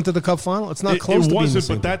that went to the Cup final. It's not close to being the same. It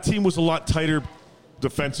wasn't, but that team was a lot tighter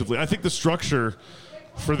defensively. I think the structure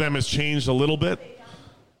for them has changed a little bit.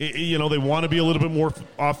 They want to be a little bit more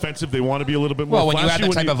offensive. They want to be a little bit more Well, when flashy. You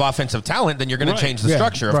have that type of offensive talent, then you're going to change the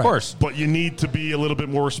structure, of course. But you need to be a little bit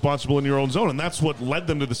more responsible in your own zone, and that's what led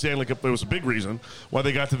them to the Stanley Cup. It was a big reason why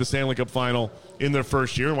they got to the Stanley Cup final in their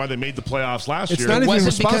first year and why they made the playoffs last year. It's not even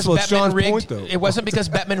responsible. It's John's point, though. It wasn't because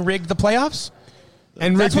Bettman rigged the playoffs?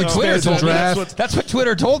 And rigged the expansion draft. That's what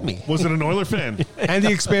Twitter told me. Was it an Oiler fan? And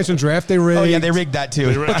the expansion draft, they rigged. Oh, yeah, they rigged that,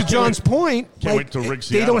 too. But to John's point, wait to rig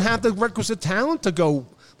Seattle. They don't have the requisite talent to go.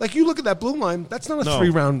 Like, you look at that blue line, that's not a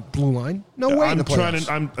 3-round blue line. No way in the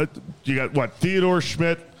playoffs. You got, what, Theodore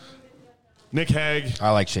Schmidt, Nick Hague.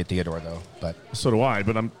 I like Shea Theodore, though. But so do I,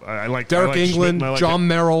 but I like Derek England, John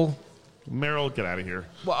Merrill. Merrill, get out of here.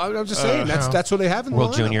 Well, I'm just saying, that's what they have in the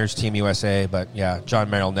World lineup. Juniors, Team USA, but, yeah, John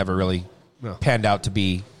Merrill never really panned out to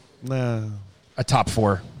be a top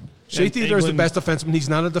 4. Shea Theodore is the best defenseman. He's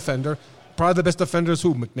not a defender. Probably the best defender is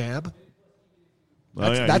who? McNabb?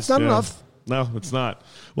 That's not enough. No, it's not.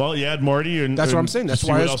 Well, you had Marty. That's what I'm saying. That's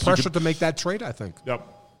why there's pressure to make that trade, I think. Yep.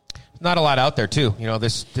 Not a lot out there, too.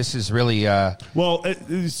 This is really... there's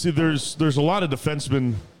a lot of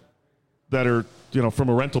defensemen that are, from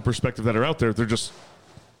a rental perspective that are out there.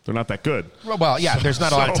 They're not that good. Well, yeah, there's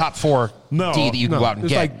not a lot of top 4 D that you can go out and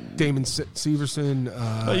get. Like Damon Severson,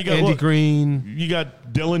 Andy Green. You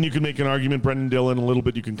got Dillon. You can make an argument. Brendan Dillon, a little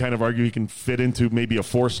bit. You can kind of argue he can fit into maybe a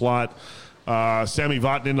 4 slot. Sammy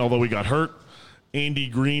Vatanen, although he got hurt. Andy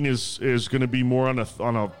Green is going to be more on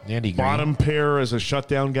a bottom pair as a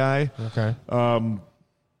shutdown guy. Okay.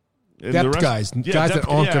 Depth guys that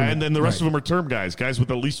aren't and then the rest of them are term guys with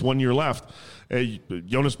at least 1 year left.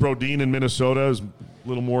 Jonas Brodin in Minnesota is a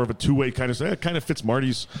little more of a two-way kind of. It kind of fits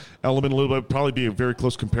Marty's element a little bit. Probably be a very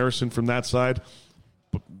close comparison from that side.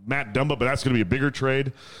 Matt Dumba, but that's going to be a bigger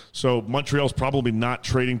trade. So Montreal's probably not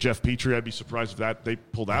trading Jeff Petrie. I'd be surprised if they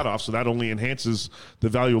pull that off. So that only enhances the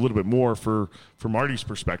value a little bit more for Marty's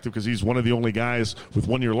perspective because he's one of the only guys with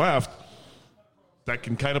 1 year left that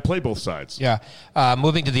can kind of play both sides. Yeah.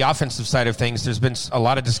 Moving to the offensive side of things, there's been a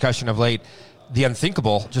lot of discussion of late. the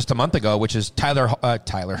unthinkable just a month ago, which is Taylor,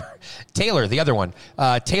 the other one,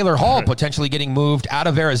 Taylor Hall potentially getting moved out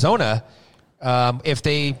of Arizona if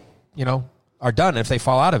they, are done, if they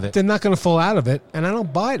fall out of it. They're not going to fall out of it, and I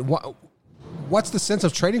don't buy it. What's the sense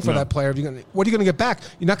of trading for that player? What are you going to get back?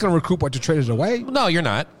 You're not going to recoup what you traded away. No, you're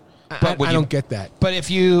not. But I don't get that. But if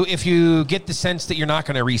you get the sense that you're not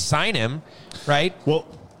going to re-sign him, right? Well,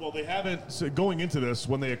 they haven't. So going into this,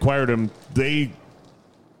 when they acquired him, they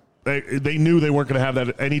knew they weren't going to have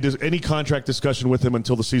that any contract discussion with him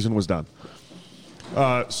until the season was done.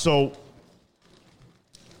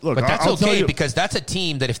 Look, but that's I'll okay because that's a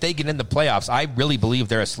team that if they get in the playoffs, I really believe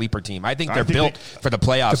they're a sleeper team. I think they're built for the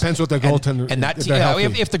playoffs. Depends what their goaltender and that team,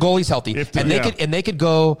 if the goalie's healthy, they could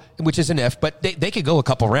go, which is an if, but they could go a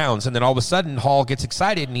couple rounds, and then all of a sudden Hall gets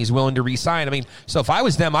excited and he's willing to re-sign. I mean, so if I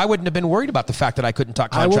was them, I wouldn't have been worried about the fact that I couldn't talk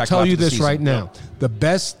contract. I will tell you this season. right now: the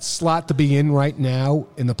best slot to be in right now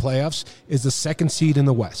in the playoffs is the second seed in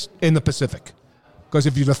the Pacific, because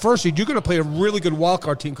if you're the first seed, you're going to play a really good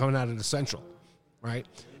wildcard team coming out of the Central, right?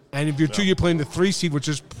 And if you're two, you're playing the 3 seed, which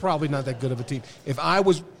is probably not that good of a team. If I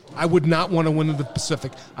would not want to win in the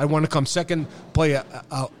Pacific. I'd want to come second, play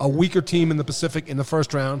a weaker team in the Pacific in the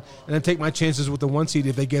first round, and then take my chances with the 1 seed.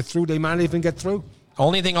 If they get through, they might even get through.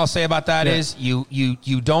 Only thing I'll say about that is you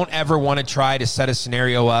don't ever want to try to set a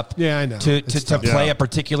scenario up I know. to play a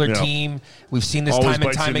particular team. We've seen this Always time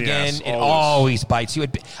and time again. It always bites you.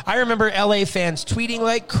 I remember LA fans tweeting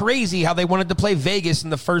like crazy how they wanted to play Vegas in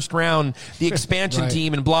the first round, the expansion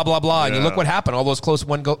team, and blah, blah, blah. And you look what happened, all those close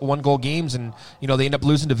one goal games, and they end up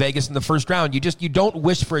losing to Vegas in the first round. You don't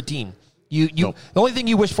wish for a team. The only thing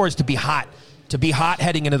you wish for is to be hot. To be hot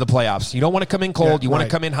heading into the playoffs. You don't want to come in cold. You want to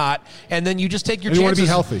come in hot. And then you just take your chances. You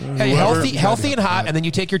want to be healthy. Healthy and hot. And then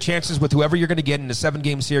you take your chances with whoever you're going to get in a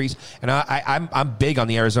 7-game series. And I'm big on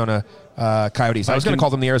the Arizona Coyotes. I was going to call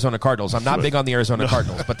them the Arizona Cardinals. I'm not big on the Arizona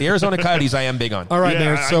Cardinals. But the Arizona Coyotes I am big on. All right,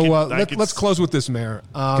 Mayor. So let's close with this, Mayor.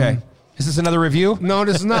 Okay. Is this another review? No,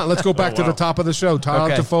 this is not. Let's go back to the top of the show.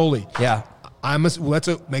 Tyler Toffoli. Yeah. Let's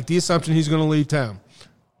make the assumption he's going to leave town.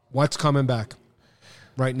 What's coming back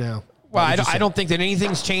right now? Well, I don't think that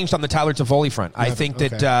anything's changed on the Tyler Toffoli front. I think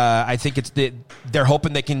that they're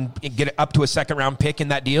hoping they can get it up to a second-round pick in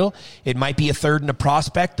that deal. It might be a third and a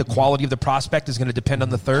prospect. The quality of the prospect is going to depend on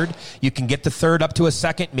the third. You can get the third up to a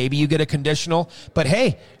second. Maybe you get a conditional. But,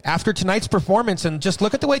 hey, after tonight's performance, and just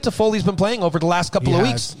look at the way Toffoli's been playing over the last couple of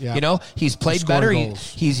weeks. Yeah. He's played better.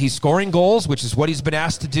 He's scoring goals, which is what he's been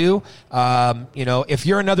asked to do. If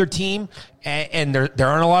you're another team, and there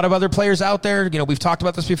aren't a lot of other players out there. We've talked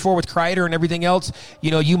about this before with Kreider and everything else.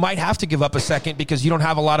 You might have to give up a second because you don't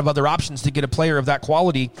have a lot of other options to get a player of that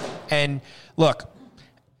quality. And look,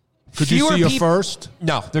 could you see a first?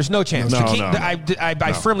 No, there's no chance.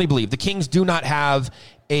 I firmly believe the Kings do not have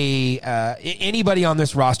anybody on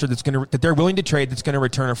this roster that they're willing to trade that's going to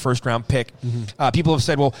return a first-round pick. People have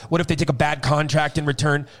said, well, what if they take a bad contract in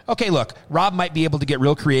return? Okay, look, Rob might be able to get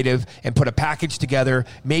real creative and put a package together,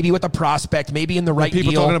 maybe with a prospect, maybe in the right deal.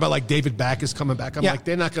 People talking about like David Backes coming back. I'm like,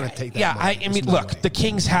 they're not going to take that. Yeah, look, the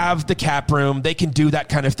Kings have the cap room. They can do that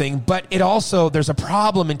kind of thing. But there's a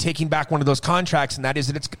problem in taking back one of those contracts, and that is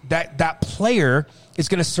that that player is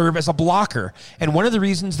going to serve as a blocker. And one of the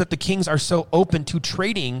reasons that the Kings are so open to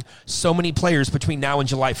trading so many players between now and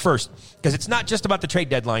July 1st, because it's not just about the trade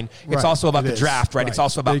deadline, it's also about the draft, right? It's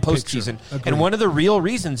also about postseason. And one of the real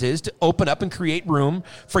reasons is to open up and create room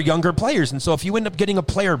for younger players. And so if you end up getting a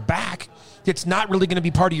player back that's not really going to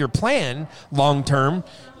be part of your plan long-term,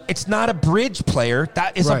 it's not a bridge player.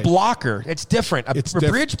 That is a blocker. It's different. A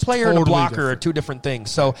bridge player and a blocker are two different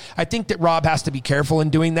things. So I think that Rob has to be careful in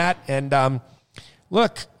doing that. And,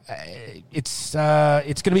 look, it's going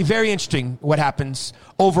to be very interesting what happens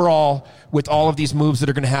overall with all of these moves that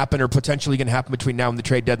are going to happen or potentially going to happen between now and the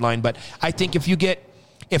trade deadline. But I think if you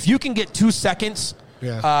can get 2 seconds,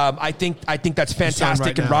 I think that's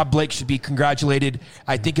fantastic, and Rob Blake should be congratulated.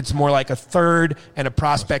 I think it's more like a third and a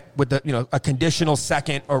prospect with a conditional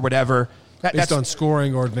second or whatever. Based on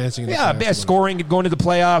scoring or advancing. Scoring, going to the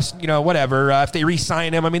playoffs, whatever. If they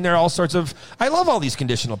re-sign him, there are all sorts of. I love all these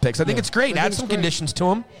conditional picks. I think it's great. Add some conditions to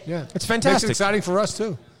them. Yeah, it's fantastic. It's exciting for us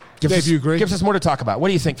too. Dave, you agree? Gives us more to talk about. What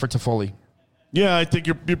do you think for Toffoli? Yeah, I think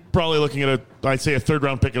you're probably looking at I'd say a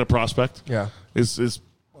third-round pick and a prospect. Yeah, is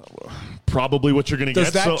probably what you're going to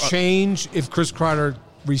get. Does that change if Chris Kreider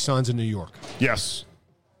re-signs in New York? Yes.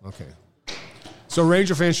 Okay. So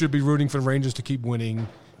Ranger fans should be rooting for the Rangers to keep winning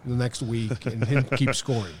the next week and him keep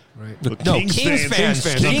scoring, right? Kings fans.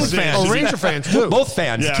 Oh, Ranger fans too. Both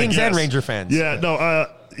fans, Kings and Ranger fans. Yeah, no,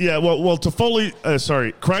 Well, Toffoli,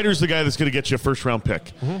 Kreider's the guy that's going to get you a first-round pick.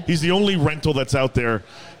 Mm-hmm. He's the only rental that's out there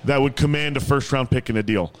that would command a first-round pick in a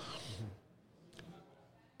deal.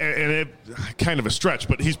 And it kind of a stretch,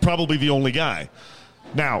 but he's probably the only guy.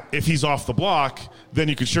 Now, if he's off the block, then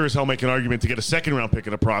you could sure as hell make an argument to get a second-round pick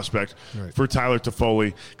and a prospect for Tyler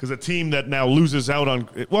Toffoli, because a team that now loses out on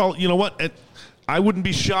 – well, you know what? I wouldn't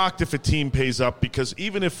be shocked if a team pays up, because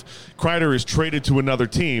even if Kreider is traded to another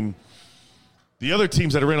team, the other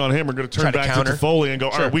teams that are in on him are going to turn back to Toffoli and go,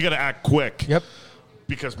 all right, we got to act quick. Yep.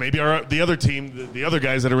 Because maybe the other team, the other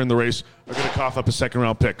guys that are in the race, are going to cough up a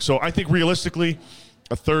second-round pick. So I think realistically –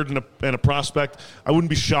 a third and a prospect. I wouldn't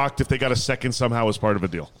be shocked if they got a second somehow as part of a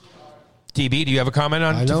deal. DB, do you have a comment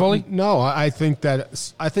on Toffoli? No, I think a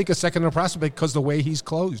second and a prospect because the way he's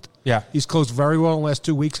closed. Yeah. He's closed very well in the last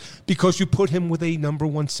 2 weeks because you put him with a number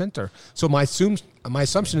one center. So my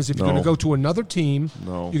assumption is if you're going to go to another team,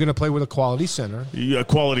 you're going to play with a quality center. A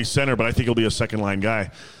quality center, but I think he'll be a second-line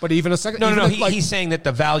guy. But even a second... No. He's saying that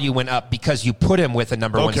the value went up because you put him with a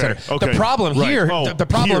number one center. Okay. The problem here... the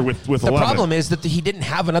problem is that he didn't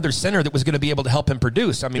have another center that was going to be able to help him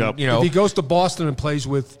produce. I mean, if he goes to Boston and plays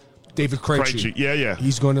with David Krejci,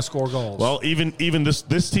 he's going to score goals. Well, even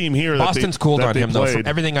this team here... Boston's cooled on him, though. From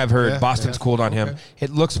everything I've heard, Boston's cooled on him.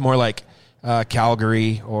 It looks more like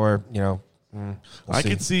Calgary or, I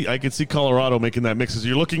could see Colorado making that mix. As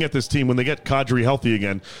you're looking at this team, when they get Kadri healthy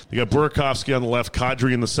again, they got Burakovsky on the left,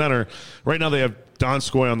 Kadri in the center. Right now they have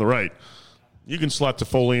Donskoy on the right. You can slot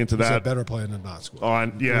Toffoli into that. He's a better player than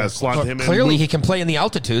Donskoy. Slot him in. Clearly, he can play in the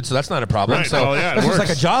altitude, so that's not a problem. Right. So this is like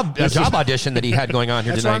a job audition that he had going on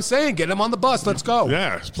here that's tonight. That's what I'm saying. Get him on the bus. Let's go.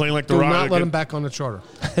 Yeah, he's playing like the Do Rock. not let him back on the charter.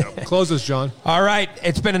 Close us, John. All right.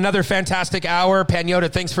 It's been another fantastic hour.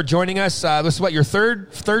 Pagnotta, thanks for joining us. This is your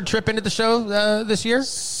third trip into the show this year?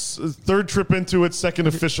 Third trip into it, second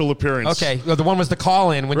official appearance. Okay. Well, the one was the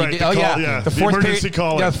call-in. When you did, the fourth emergency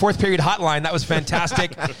call-in. Yeah, the fourth period hotline. That was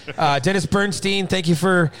fantastic. Dennis Bernstein, thank you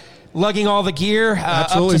for lugging all the gear up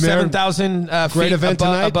to 7,000 feet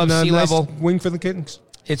above sea level. Nice wing for the Kings.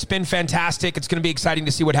 It's been fantastic. It's going to be exciting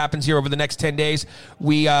to see what happens here over the next 10 days.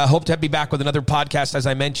 We hope to be back with another podcast, as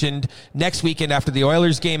I mentioned, next weekend after the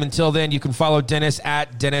Oilers game. Until then, you can follow Dennis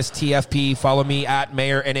at DennisTFP. Follow me at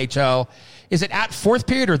Mayor NHL. Is it at fourth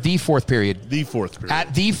period or the fourth period? The fourth period.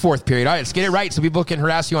 At the fourth period. All right, let's get it right so people can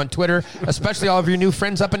harass you on Twitter, especially all of your new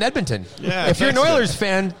friends up in Edmonton. Yeah, if you're an Oilers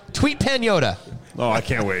fan, tweet Pagnotta. Oh, I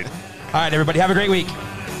can't wait. All right, everybody, have a great week.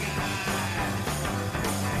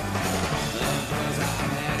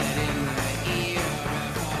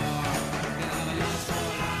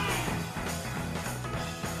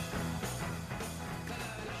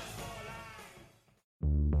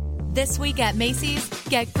 This week at Macy's,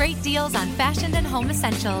 get great deals on fashion and home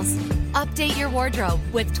essentials. Update your wardrobe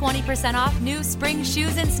with 20% off new spring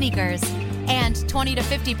shoes and sneakers. And 20 to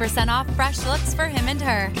 50% off fresh looks for him and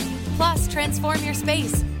her. Plus, transform your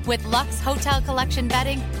space with Luxe Hotel Collection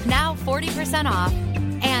bedding, now 40% off.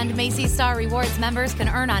 And Macy's Star Rewards members can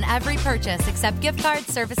earn on every purchase except gift cards,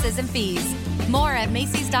 services, and fees. More at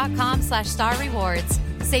Macys.com/Star Rewards.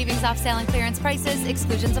 Savings off sale and clearance prices.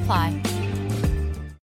 Exclusions apply.